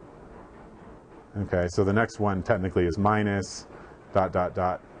 Okay, so the next one technically is minus dot dot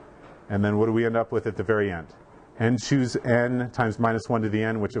dot. And then what do we end up with at the very end? N choose n times minus 1 to the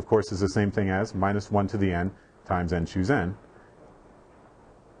n, which of course is the same thing as minus 1 to the n times n choose n.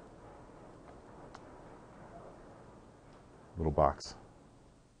 Little box.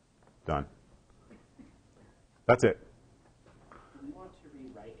 Done. That's it. Do we want to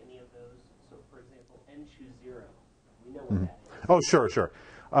rewrite any of those? So, for example, n choose 0. Oh, sure, sure.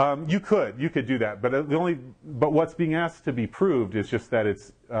 You could do that, but what's being asked to be proved is just that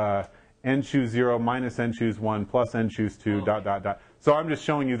it's n choose 0 minus n choose 1 plus n choose 2 dot dot dot. So I'm just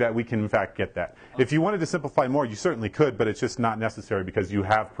showing you that we can in fact get that. If you wanted to simplify more, you certainly could, but it's just not necessary because you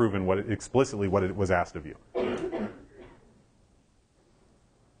have proven explicitly what it was asked of you.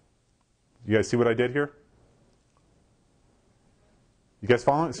 You guys see what I did here? You guys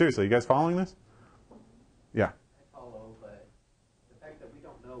following? Seriously, you guys following this? Yeah. I follow, but the fact that we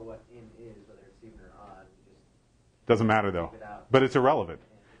don't know what n is, whether it's even or odd, we just Doesn't matter though. But it's irrelevant.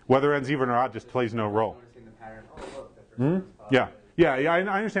 Whether n's even or odd just plays no role. noticing the pattern. Oh, look, that's positive. Yeah. Yeah, I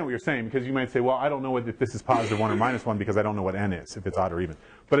understand what you're saying because you might say, well, I don't know if this is positive 1 or minus 1 because I don't know what n is, if it's odd or even.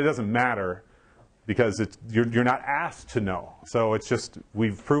 But it doesn't matter because you're not asked to know. So it's just,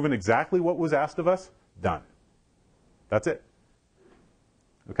 we've proven exactly what was asked of us, done. That's it.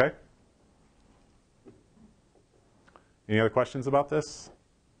 Okay? Any other questions about this?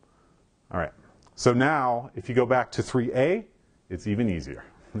 All right. So now, if you go back to 3a, it's even easier.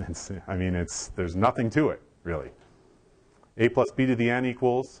 There's nothing to it, really. A plus b to the n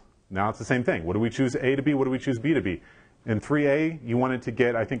equals, now it's the same thing. What do we choose A to be? What do we choose B to be? In 3a, you wanted to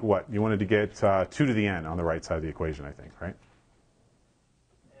get, I think what? You wanted to get 2 to the n on the right side of the equation, I think, right?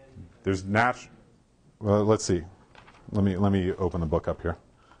 There's well, let's see. Let me open the book up here.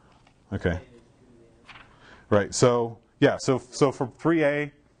 Okay. Right. So yeah. So for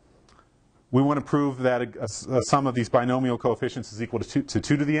 3a, we want to prove that a sum of these binomial coefficients is equal to 2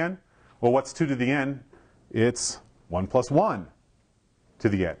 to the n. Well, what's 2 to the n? It's 1 plus 1 to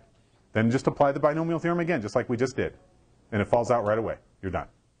the n. Then just apply the binomial theorem again, just like we just did, and it falls out right away. You're done.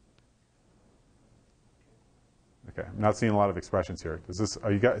 Okay. I'm not seeing a lot of expressions here.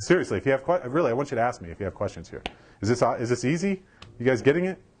 Are you guys seriously? If you have really, I want you to ask me if you have questions here. Is this easy? You guys getting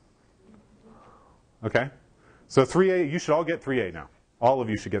it? Okay. So 3a, you should all get 3a now. All of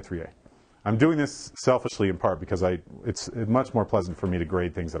you should get 3a. I'm doing this selfishly in part because it's much more pleasant for me to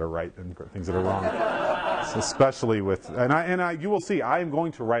grade things that are right than things that are wrong. So especially with, you will see, I am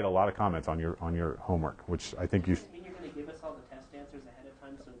going to write a lot of comments on your homework, which I think you. You mean you're going to give us all the test answers ahead of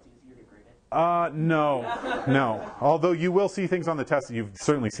time so it's easier to grade it? No. Although you will see things on the test that you've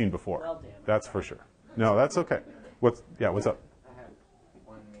certainly seen before. Well, damn it. That's for sure. No, that's okay. What's up? I have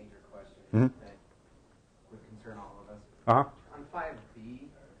one major question that would concern all of us. Uh-huh. On 5b,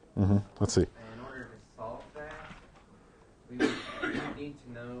 Let's see. in order to solve that, we would need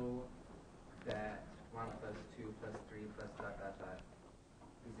to know that 1 plus 2 plus 3 plus dot dot dot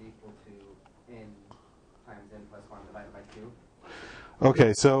is equal to n times n plus 1 divided by 2.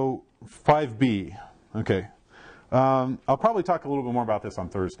 Okay, so 5b. Okay. I'll probably talk a little bit more about this on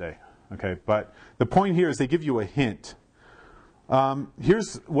Thursday. Okay, but the point here is they give you a hint.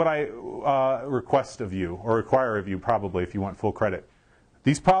 Here's what I request of you, or require of you probably if you want full credit.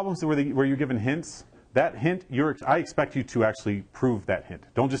 These problems where you're given hints, that hint, I expect you to actually prove that hint.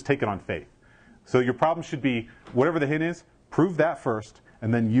 Don't just take it on faith. So your problem should be, whatever the hint is, prove that first,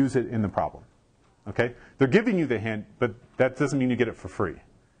 and then use it in the problem. Okay? They're giving you the hint, but that doesn't mean you get it for free.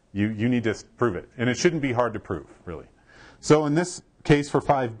 You need to prove it. And it shouldn't be hard to prove, really. So in this case for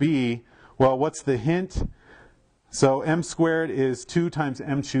 5b, well, what's the hint? So m squared is 2 times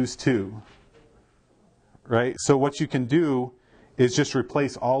m choose 2. Right? So what you can do is just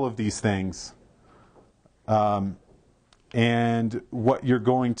replace all of these things. And what you're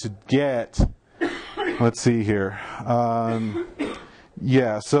going to get, let's see here.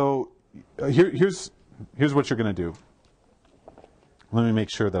 Yeah, so here's what you're going to do. Let me make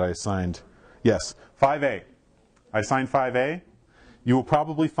sure that I assigned, yes, 5a. I assigned 5a. You will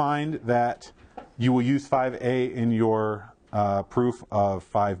probably find that you will use 5a in your proof of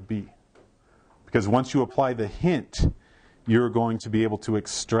 5b. Because once you apply the hint, you're going to be able to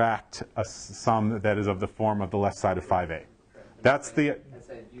extract a sum that is of the form of the left side of 5a. That's the... I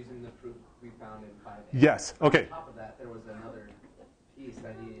said using the proof we found in 5a. Yes, okay. On top of that, there was another piece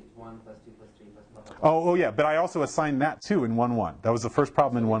that needed 1 plus 2 plus 3 plus blah, blah, blah. Oh, yeah, but I also assigned that too in 1-1. That was the first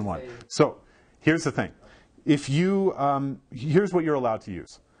problem in 1-1. So here's the thing. If you, here's what you're allowed to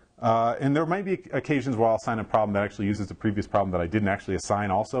use. And there might be occasions where I'll assign a problem that actually uses the previous problem that I didn't actually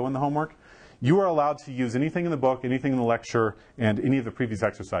assign also in the homework. You are allowed to use anything in the book, anything in the lecture, and any of the previous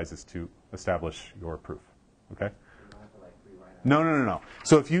exercises to establish your proof. Okay? No.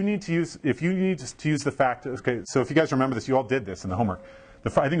 So if you need to use the fact, okay, so if you guys remember this, you all did this in the homework. I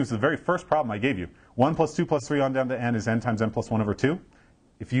think it was the very first problem I gave you. 1 plus 2 plus 3 on down to n is n times n plus 1 over 2.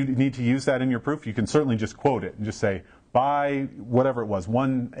 If you need to use that in your proof, you can certainly just quote it and just say, by whatever it was,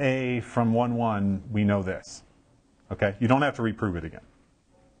 1a from 1-1, we know this. Okay? You don't have to reprove it again.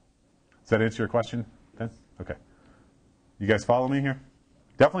 Does that answer your question, then? Okay. You guys follow me here?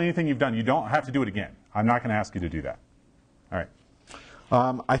 Definitely anything you've done, you don't have to do it again. I'm not going to ask you to do that. All right.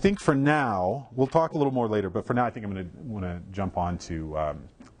 I think for now, we'll talk a little more later, but for now I think I'm going to jump on to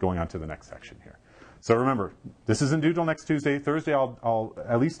going on to the next section here. So remember, this isn't due till next Tuesday. Thursday I'll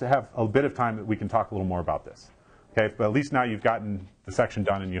at least have a bit of time that we can talk a little more about this. Okay, but at least now you've gotten the section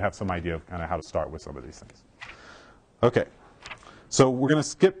done and you have some idea of kind of how to start with some of these things. Okay, so we're going to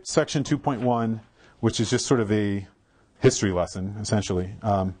skip section 2.1, which is just sort of a history lesson, essentially.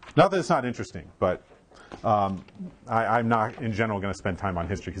 Not that it's not interesting, but I'm not, in general, going to spend time on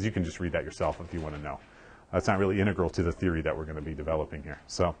history, because you can just read that yourself if you want to know. That's not really integral to the theory that we're going to be developing here.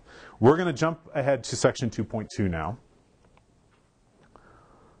 So we're going to jump ahead to section 2.2 now.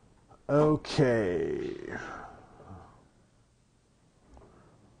 Okay.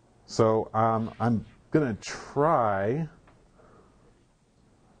 So I'm going to try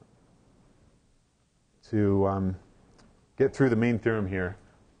to get through the main theorem here.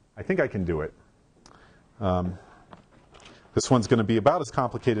 I think I can do it. This one's going to be about as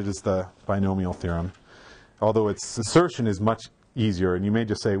complicated as the binomial theorem, although its assertion is much easier. And you may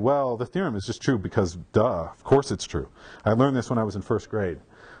just say, well, the theorem is just true because, duh, of course it's true. I learned this when I was in first grade.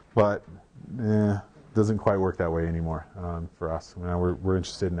 But it doesn't quite work that way anymore for us. Now we're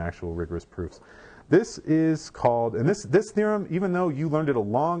interested in actual rigorous proofs. This is called, and this theorem, even though you learned it a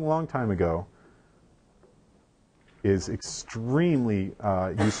long, long time ago, is extremely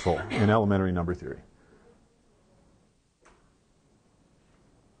useful in elementary number theory.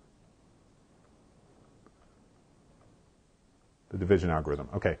 The division algorithm.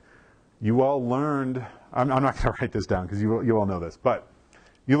 Okay, you all learned, I'm not going to write this down because you all know this, but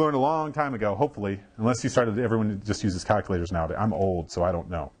you learned a long time ago, hopefully, unless you started, everyone just uses calculators nowadays. I'm old, so I don't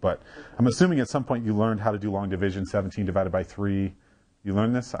know. But I'm assuming at some point you learned how to do long division, 17 divided by 3. You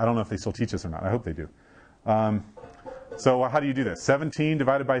learned this? I don't know if they still teach this or not. I hope they do. So how do you do this? 17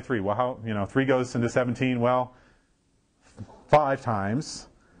 divided by 3. Well, how, 3 goes into 17, well, 5 times,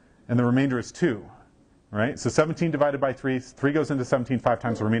 and the remainder is 2. Right? So 17 divided by 3, 3 goes into 17 5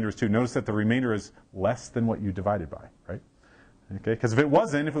 times, the remainder is 2. Notice that the remainder is less than what you divided by, right? Okay, because if it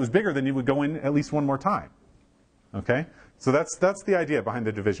was bigger, then you would go in at least one more time. Okay? So that's the idea behind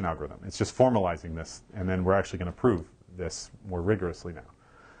the division algorithm. It's just formalizing this, and then we're actually going to prove this more rigorously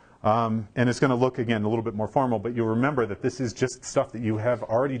now. And it's going to look, again, a little bit more formal, but you'll remember that this is just stuff that you have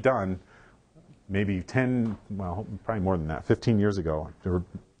already done maybe 10, well, probably more than that, 15 years ago,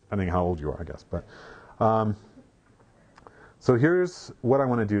 depending on how old you are, I guess. But so here's what I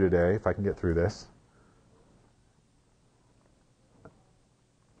want to do today, if I can get through this.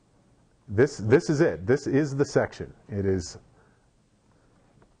 This is it. This is the section. It is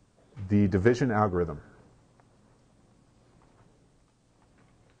the division algorithm.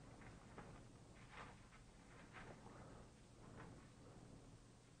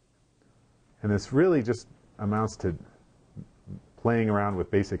 And this really just amounts to playing around with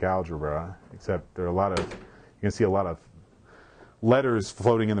basic algebra, except there are you can see a lot of letters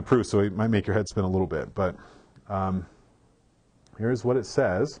floating in the proof, so it might make your head spin a little bit. But here's what it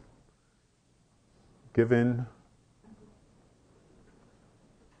says. Given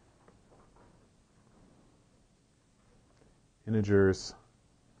integers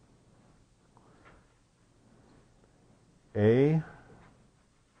A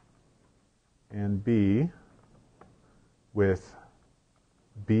and B with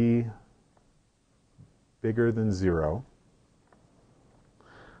B bigger than 0,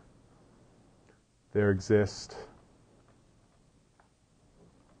 there exist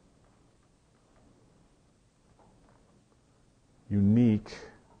unique,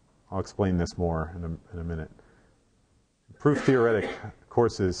 I'll explain this more in a minute. Proof theoretic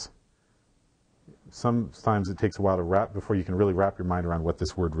courses, sometimes it takes a while to before you can really wrap your mind around what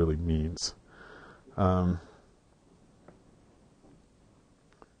this word really means. Of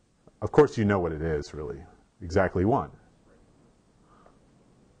course you know what it is, really. Exactly one.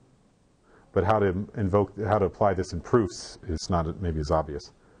 But how to apply this in proofs is not maybe as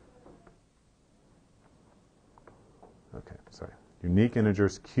obvious. Okay, sorry. Unique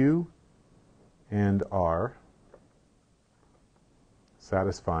integers Q and R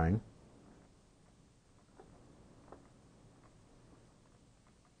satisfying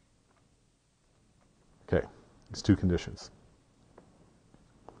these two conditions.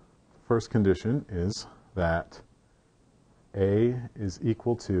 First condition is that A is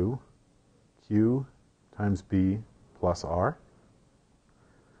equal to Q times B plus R.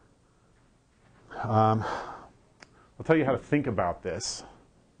 I'll tell you how to think about this.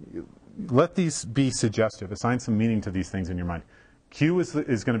 Let these be suggestive. Assign some meaning to these things in your mind. Q is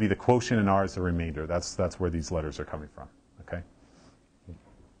going to be the quotient and R is the remainder. That's where these letters are coming from.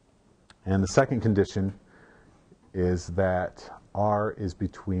 And the second condition is that R is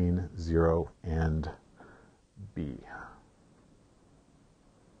between 0 and B. You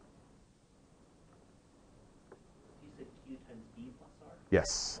said Q times B plus R?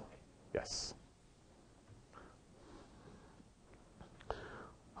 Yes. Okay. Yes.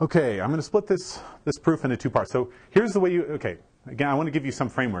 Okay, I'm going to split this proof into two parts. So here's the way you, okay, again, I want to give you some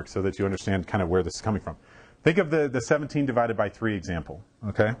framework so that you understand kind of where this is coming from. Think of the 17 divided by 3 example,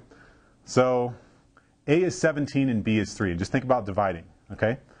 okay? So A is 17 and B is 3. And just think about dividing,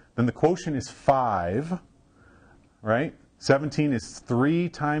 okay? Then the quotient is 5, right? 17 is 3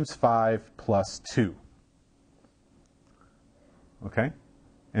 times 5 plus 2. Okay?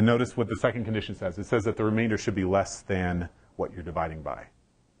 And notice what the second condition says. It says that the remainder should be less than what you're dividing by,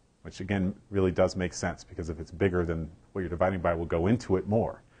 which again really does make sense, because if it's bigger than what you're dividing by, we'll go into it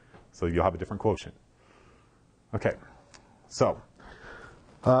more. So you'll have a different quotient. Okay, so,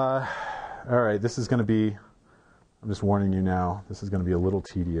 all right, this is going to be, I'm just warning you now, this is going to be a little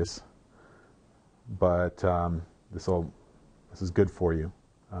tedious, but this is good for you.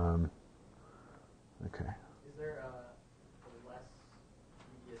 Okay. Is there a less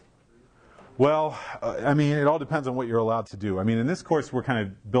tedious proof? Well, I mean, it all depends on what you're allowed to do. I mean, in this course, we're kind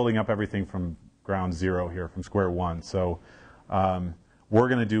of building up everything from ground zero here, from square one. So we're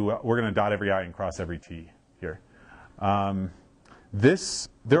going to dot every I and cross every T here. There's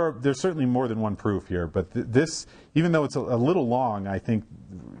certainly more than one proof here, but this, even though it's a little long, I think,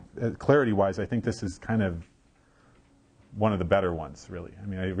 clarity-wise, I think this is kind of one of the better ones, really. I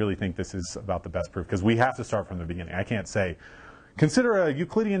mean, I really think this is about the best proof, because we have to start from the beginning. I can't say, consider a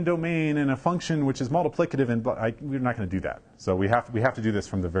Euclidean domain and a function which is multiplicative, and we're not going to do that. So we have to do this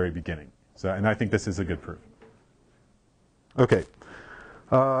from the very beginning. So, and I think this is a good proof. Okay.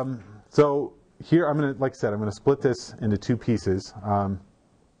 So here I'm going to, like I said, I'm going to split this into two pieces.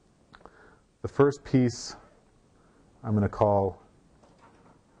 The first piece I'm going to call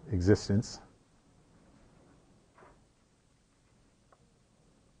existence.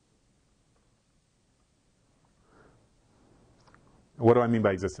 What do I mean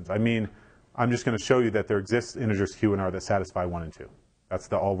by existence? I mean, I'm just going to show you that there exist integers q and r that satisfy 1 and 2. That's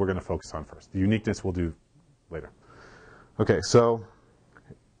all we're going to focus on first. The uniqueness we'll do later. Okay, so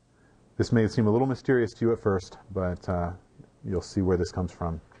this may seem a little mysterious to you at first, but you'll see where this comes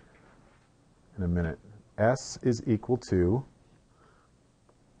from in a minute. S is equal to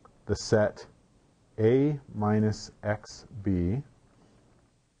the set A minus xb,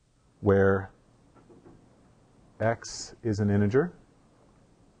 where x is an integer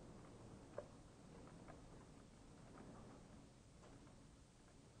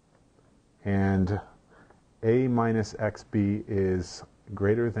and A minus xb is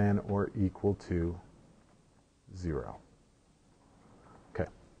greater than or equal to 0. Okay.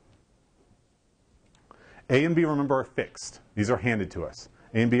 A and B, remember, are fixed. These are handed to us.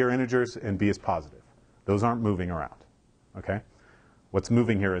 A and B are integers, and B is positive. Those aren't moving around. Okay? What's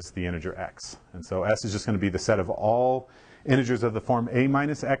moving here is the integer x. And so S is just going to be the set of all integers of the form A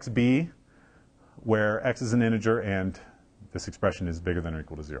minus xb, where x is an integer and this expression is bigger than or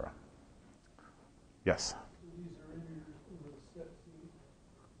equal to 0. Yes?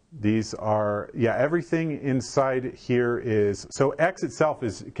 These are, yeah, everything inside here is, so x itself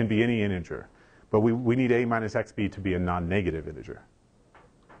can be any integer, but we need A minus xb to be a non-negative integer.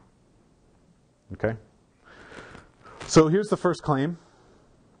 Okay? So here's the first claim.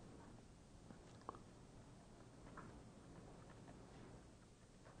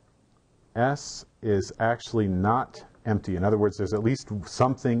 S is actually not empty. In other words, there's at least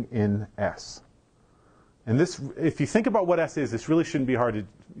something in S. And this, if you think about what S is, this really shouldn't be hard to,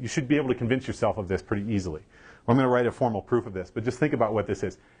 you should be able to convince yourself of this pretty easily. I'm going to write a formal proof of this, but just think about what this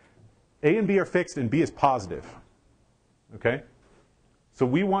is. A and B are fixed and B is positive. Okay? So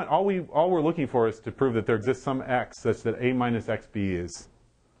we want, all we're looking for is to prove that there exists some x such that A minus xb is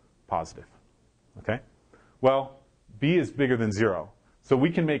positive. Okay? Well, B is bigger than 0. So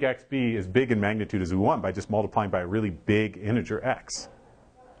we can make xb as big in magnitude as we want by just multiplying by a really big integer x.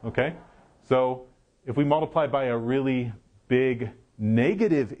 Okay? So if we multiply by a really big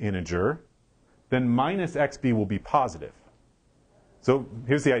negative integer, then minus xb will be positive. So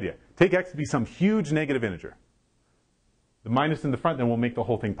here's the idea. Take x to be some huge negative integer. The minus in the front then will make the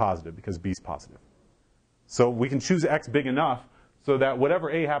whole thing positive because b is positive. So we can choose x big enough so that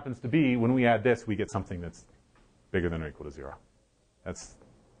whatever a happens to be, when we add this, we get something that's bigger than or equal to 0. Is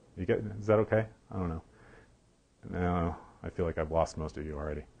that okay? I don't know. No, I feel like I've lost most of you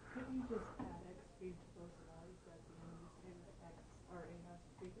already. Couldn't you just add xb to both sides at the end and say that x or a has to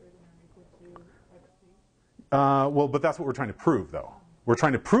be greater than or equal to xb? Well, but that's what we're trying to prove, though. We're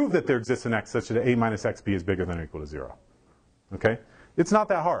trying to prove that there exists an x such that a minus xb is bigger than or equal to 0. Okay? It's not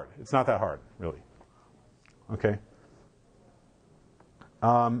that hard. It's not that hard, really. Okay?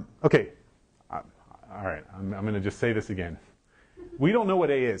 Okay. All right. I'm going to just say this again. We don't know what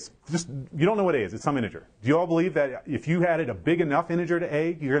a is. You don't know what a is. It's some integer. Do you all believe that if you added a big enough integer to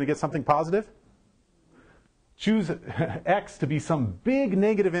a, you're going to get something positive? Choose x to be some big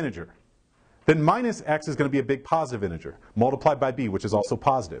negative integer. Then minus x is going to be a big positive integer, multiplied by b, which is also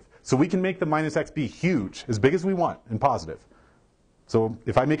positive. So we can make the minus x be huge, as big as we want, and positive. So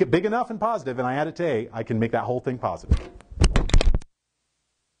if I make it big enough and positive, and I add it to a, I can make that whole thing positive.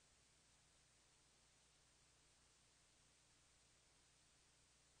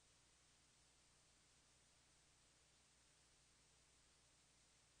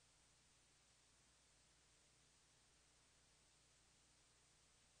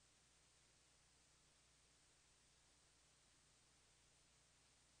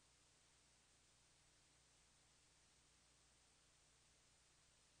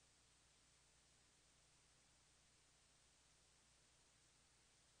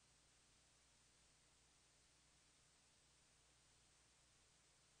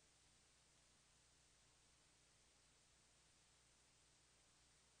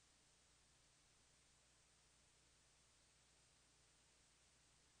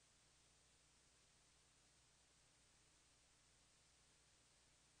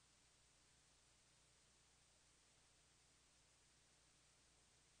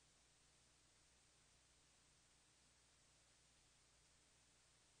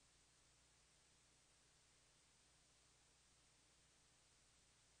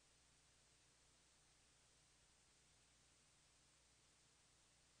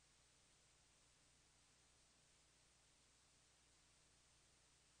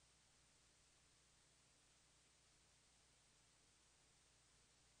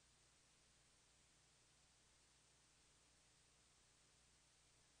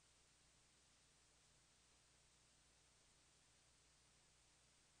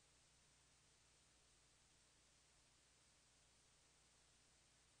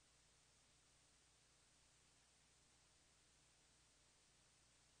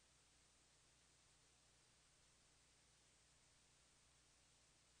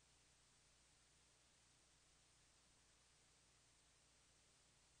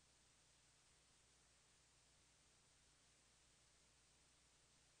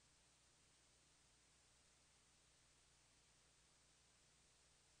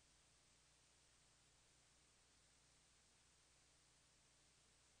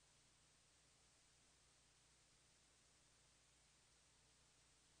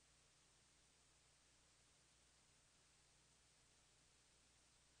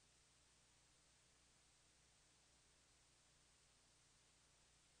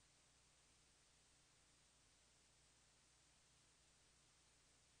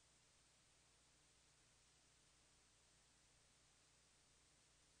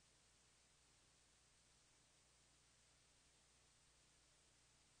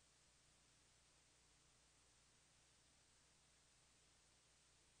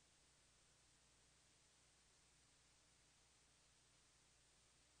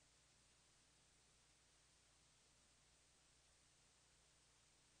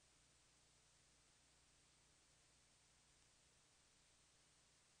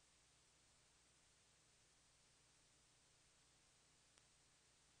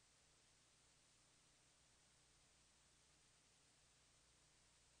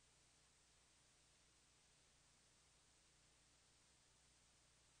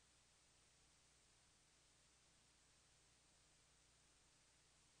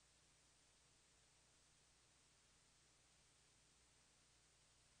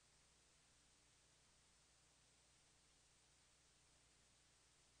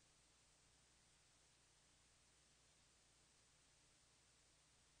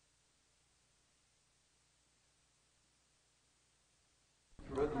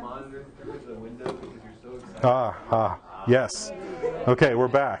 Yes. Okay, we're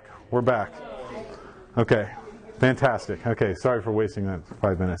back. We're back. Okay, fantastic. Okay, sorry for wasting that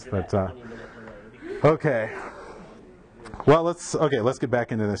 5 minutes, but okay. Well, let's get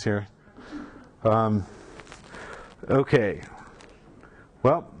back into this here. Okay.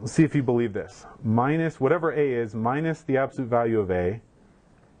 Well, let's see if you believe this. Minus whatever a is, minus the absolute value of a,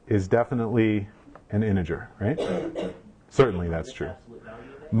 is definitely an integer, right? Certainly that's true.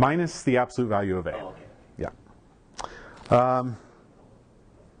 Minus the absolute value of a. Yeah.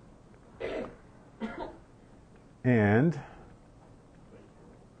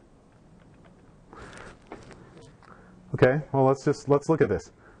 Okay, well let's look at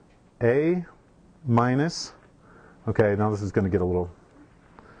this. A minus, okay, now this is going to get a little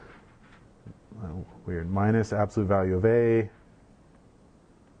weird. Minus absolute value of A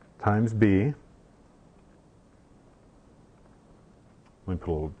times B. Let me put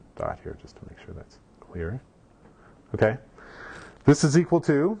a little dot here just to make sure that's clear. Okay, this is equal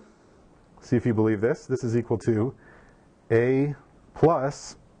to, see if you believe this, this is equal to A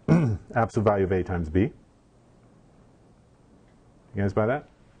plus absolute value of A times B. You guys buy that?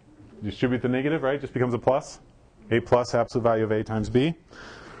 Distribute the negative, right? Just becomes a plus. A plus absolute value of A times B.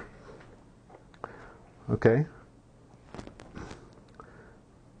 Okay.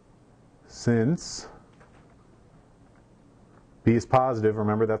 Since B is positive,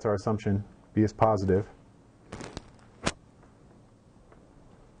 remember that's our assumption, B is positive.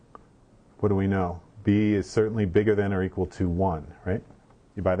 What do we know? B is certainly bigger than or equal to 1, right?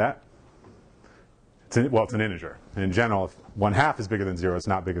 You buy that? Well, it's an integer. And in general, if 1/2 is bigger than 0, it's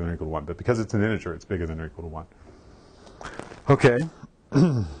not bigger than or equal to 1. But because it's an integer, it's bigger than or equal to 1. Okay.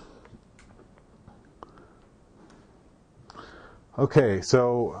 Okay,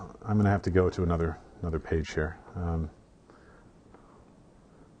 so I'm going to have to go to another page here.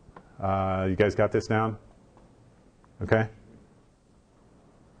 You guys got this down? Okay?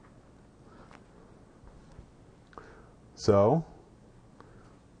 So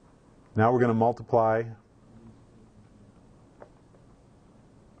now we're going to multiply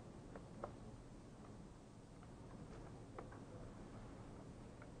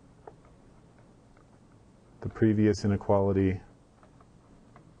the previous inequality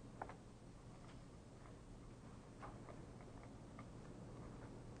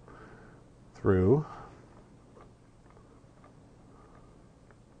through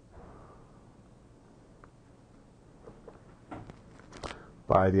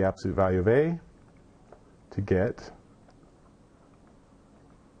by the absolute value of A to get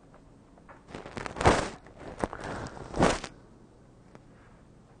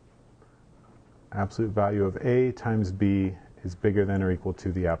absolute value of A times B is bigger than or equal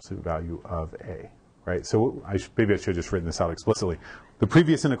to the absolute value of A, right? So maybe I should have just written this out explicitly. The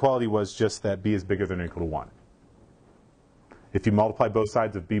previous inequality was just that B is bigger than or equal to 1. If you multiply both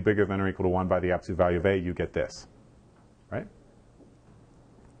sides of B bigger than or equal to 1 by the absolute value of A, you get this, right?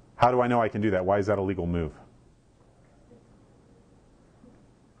 How do I know I can do that? Why is that a legal move?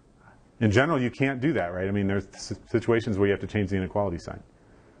 In general, you can't do that, right? I mean, there's situations where you have to change the inequality sign.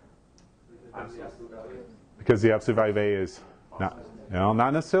 Because the absolute value of A is not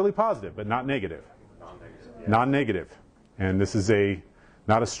necessarily positive, but not negative. Non-negative. And this is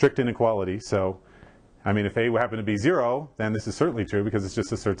not a strict inequality. So, I mean, if A happened to be 0, then this is certainly true because it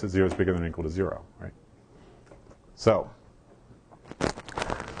just asserts that 0 is bigger than or equal to 0, right? So,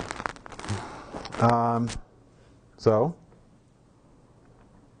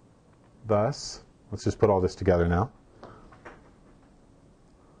 thus, let's just put all this together now.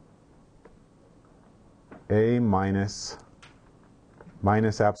 A minus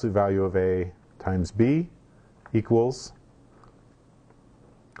absolute value of A times B equals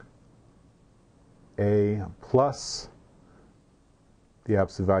A plus the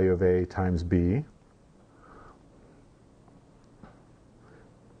absolute value of A times B,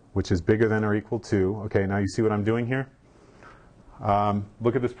 which is bigger than or equal to, okay, now you see what I'm doing here?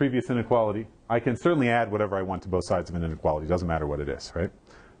 Look at this previous inequality. I can certainly add whatever I want to both sides of an inequality. It doesn't matter what it is, right?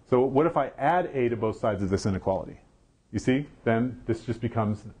 So what if I add A to both sides of this inequality? You see? Then this just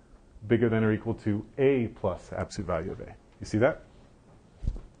becomes bigger than or equal to A plus absolute value of A. You see that?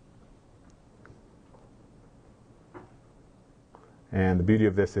 And the beauty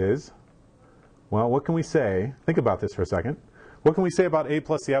of this is, well, what can we say? Think about this for a second. What can we say about A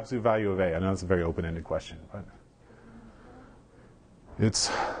plus the absolute value of A? I know it's a very open-ended question, but it's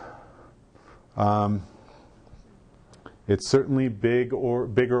certainly bigger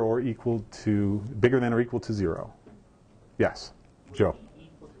or equal to, bigger than or equal to 0. Yes, Joe.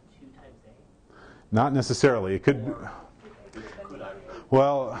 Equal to 2 times A? Not necessarily. It could.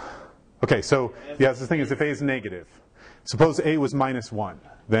 Well, okay. So yes, the thing is, if A is negative, suppose A was minus 1,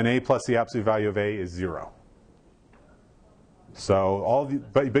 then A plus the absolute value of A is 0. So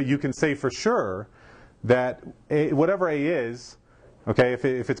but you can say for sure that whatever A is, okay, if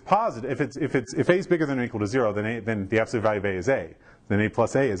it's positive, if A is bigger than or equal to 0, then the absolute value of A is A. Then A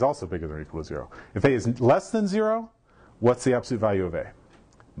plus A is also bigger than or equal to 0. If A is less than 0, what's the absolute value of A?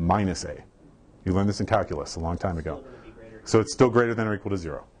 Minus A. You learned this in calculus a long time ago. So it's still greater than or equal to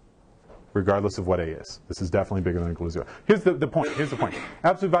 0, regardless of what A is. This is definitely bigger than or equal to 0. Here's the point. Here's the point.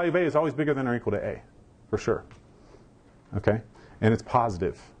 Absolute value of A is always bigger than or equal to A, for sure. Okay? And it's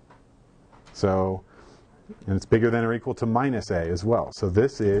positive. So And it's bigger than or equal to minus a as well. So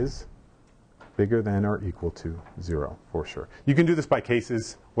this is bigger than or equal to 0 for sure. You can do this by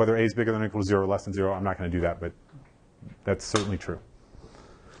cases, whether a is bigger than or equal to 0 or less than 0. I'm not going to do that, but that's certainly true.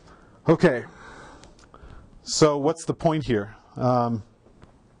 Okay. So what's the point here?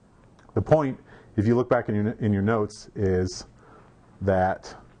 The point, if you look back in your notes, is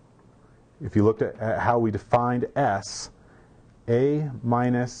that if you looked at how we defined S, A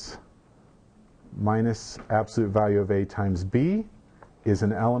minus absolute value of A times B is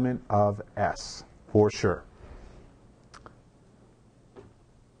an element of S, for sure.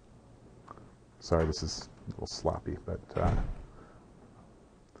 Sorry, this is a little sloppy, but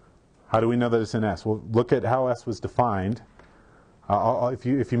how do we know that it's in S? Well, look at how S was defined. If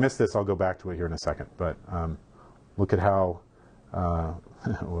you missed this, I'll go back to it here in a second. But look at how.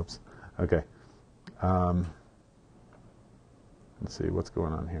 Whoops. Okay. Let's see what's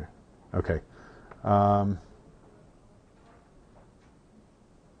going on here. Okay.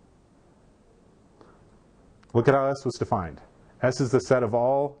 Look at how S was defined. S is the set of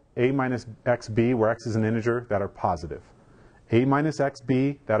all A minus xb, where x is an integer, that are positive. A minus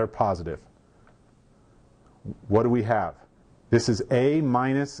xb that are positive. What do we have? This is A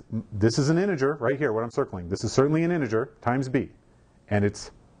minus, this is an integer right here, what I'm circling. This is certainly an integer times b. And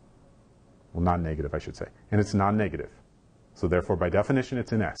it's, well, non-negative, I should say. And it's non-negative. So therefore, by definition,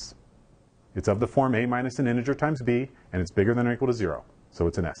 it's in S. It's of the form A minus an integer times b, and it's bigger than or equal to 0. So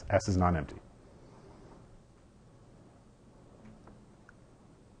it's in S. S is non-empty.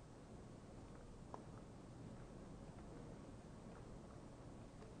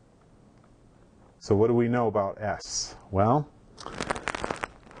 So what do we know about S? Well,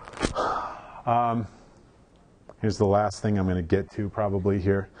 here's the last thing I'm going to get to probably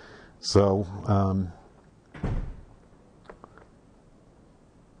here. So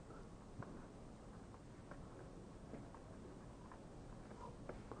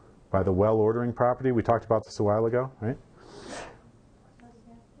by the well ordering property, we talked about this a while ago, right?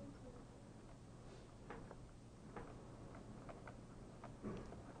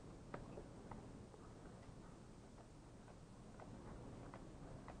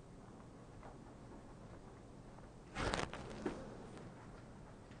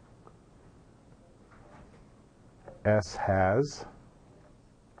 S has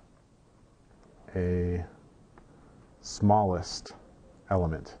a smallest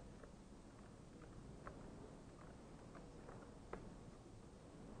element.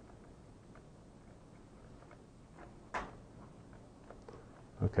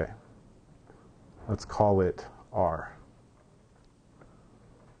 Okay. Let's call it R.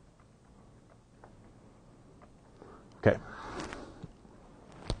 Okay.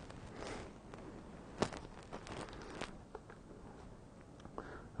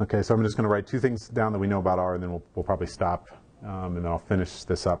 Okay, so I'm just going to write two things down that we know about R, and then we'll probably stop, and then I'll finish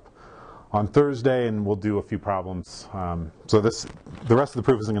this up on Thursday, and we'll do a few problems. So the rest of the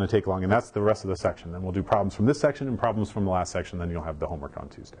proof isn't going to take long, and that's the rest of the section. Then we'll do problems from this section and problems from the last section, then you'll have the homework on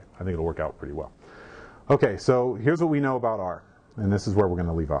Tuesday. I think it'll work out pretty well. Okay, so here's what we know about R, and this is where we're going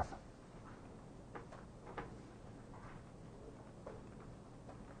to leave off.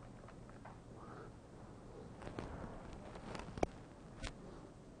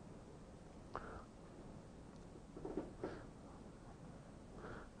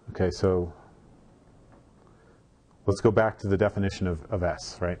 Okay, so let's go back to the definition of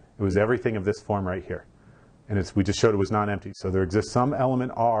S, right? It was everything of this form right here. And we just showed it was non-empty. So there exists some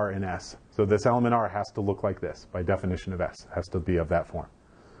element R in S. So this element R has to look like this by definition of S. It has to be of that form.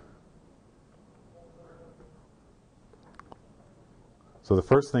 So the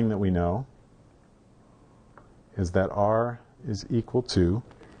first thing that we know is that R is equal to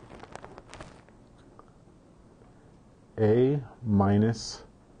A minus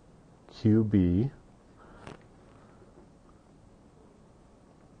QB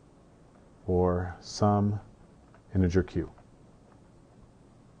or some integer q.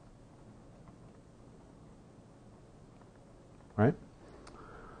 Right?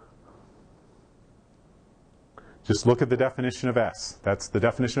 Just look at the definition of S. That's the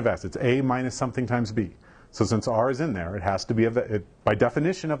definition of S. It's A minus something times B. So since R is in there, it has to be, by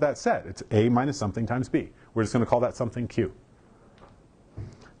definition of that set, it's A minus something times B. We're just going to call that something Q.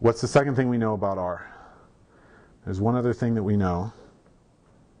 What's the second thing we know about R? There's one other thing that we know.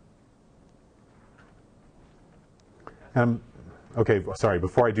 Okay, sorry,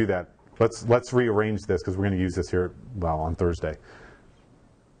 before I do that, let's rearrange this because we're going to use this here, well, on Thursday.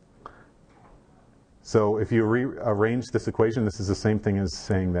 So if you rearrange this equation, this is the same thing as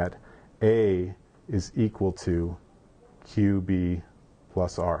saying that A is equal to QB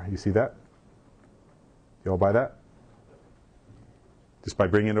plus R. You see that? You all buy that? Just by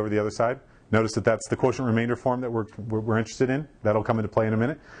bringing it over the other side? Notice that that's the quotient remainder form that we're interested in. That'll come into play in a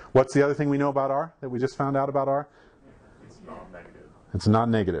minute. What's the other thing we know about R that we just found out about R? It's non-negative. It's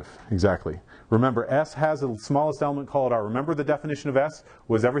non-negative, exactly. Remember, S has the smallest element called R. Remember the definition of S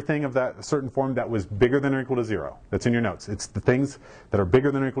was everything of that certain form that was bigger than or equal to 0. That's in your notes. It's the things that are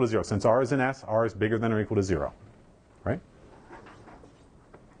bigger than or equal to 0. Since R is in S, R is bigger than or equal to 0. Right?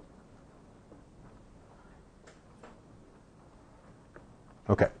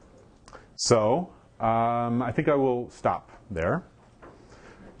 Okay. So, I think I will stop there.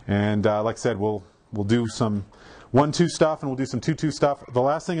 And like I said, we'll do some 1-2 stuff, and we'll do some 2-2 stuff. The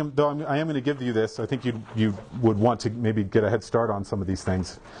last thing, though, I am going to give you this. I think you would want to maybe get a head start on some of these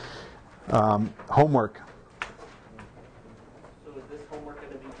things. Homework. So is this homework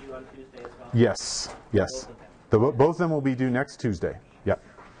going to be due on Tuesday as well? Yes. Yes. Both of them will be due next Tuesday. Yep.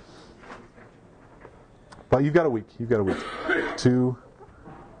 But you've got a week. You've got a week. 2,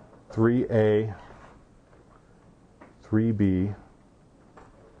 3A, 3B,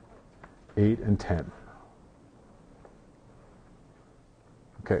 8, and 10.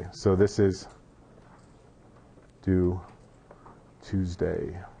 Okay, so this is due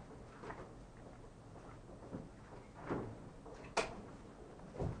Tuesday.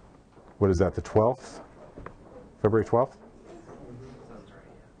 What is that, the 12th? February 12th?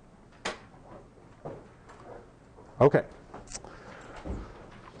 Okay.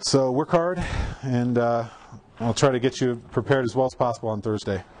 So work hard, and I'll try to get you prepared as well as possible on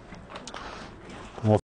Thursday.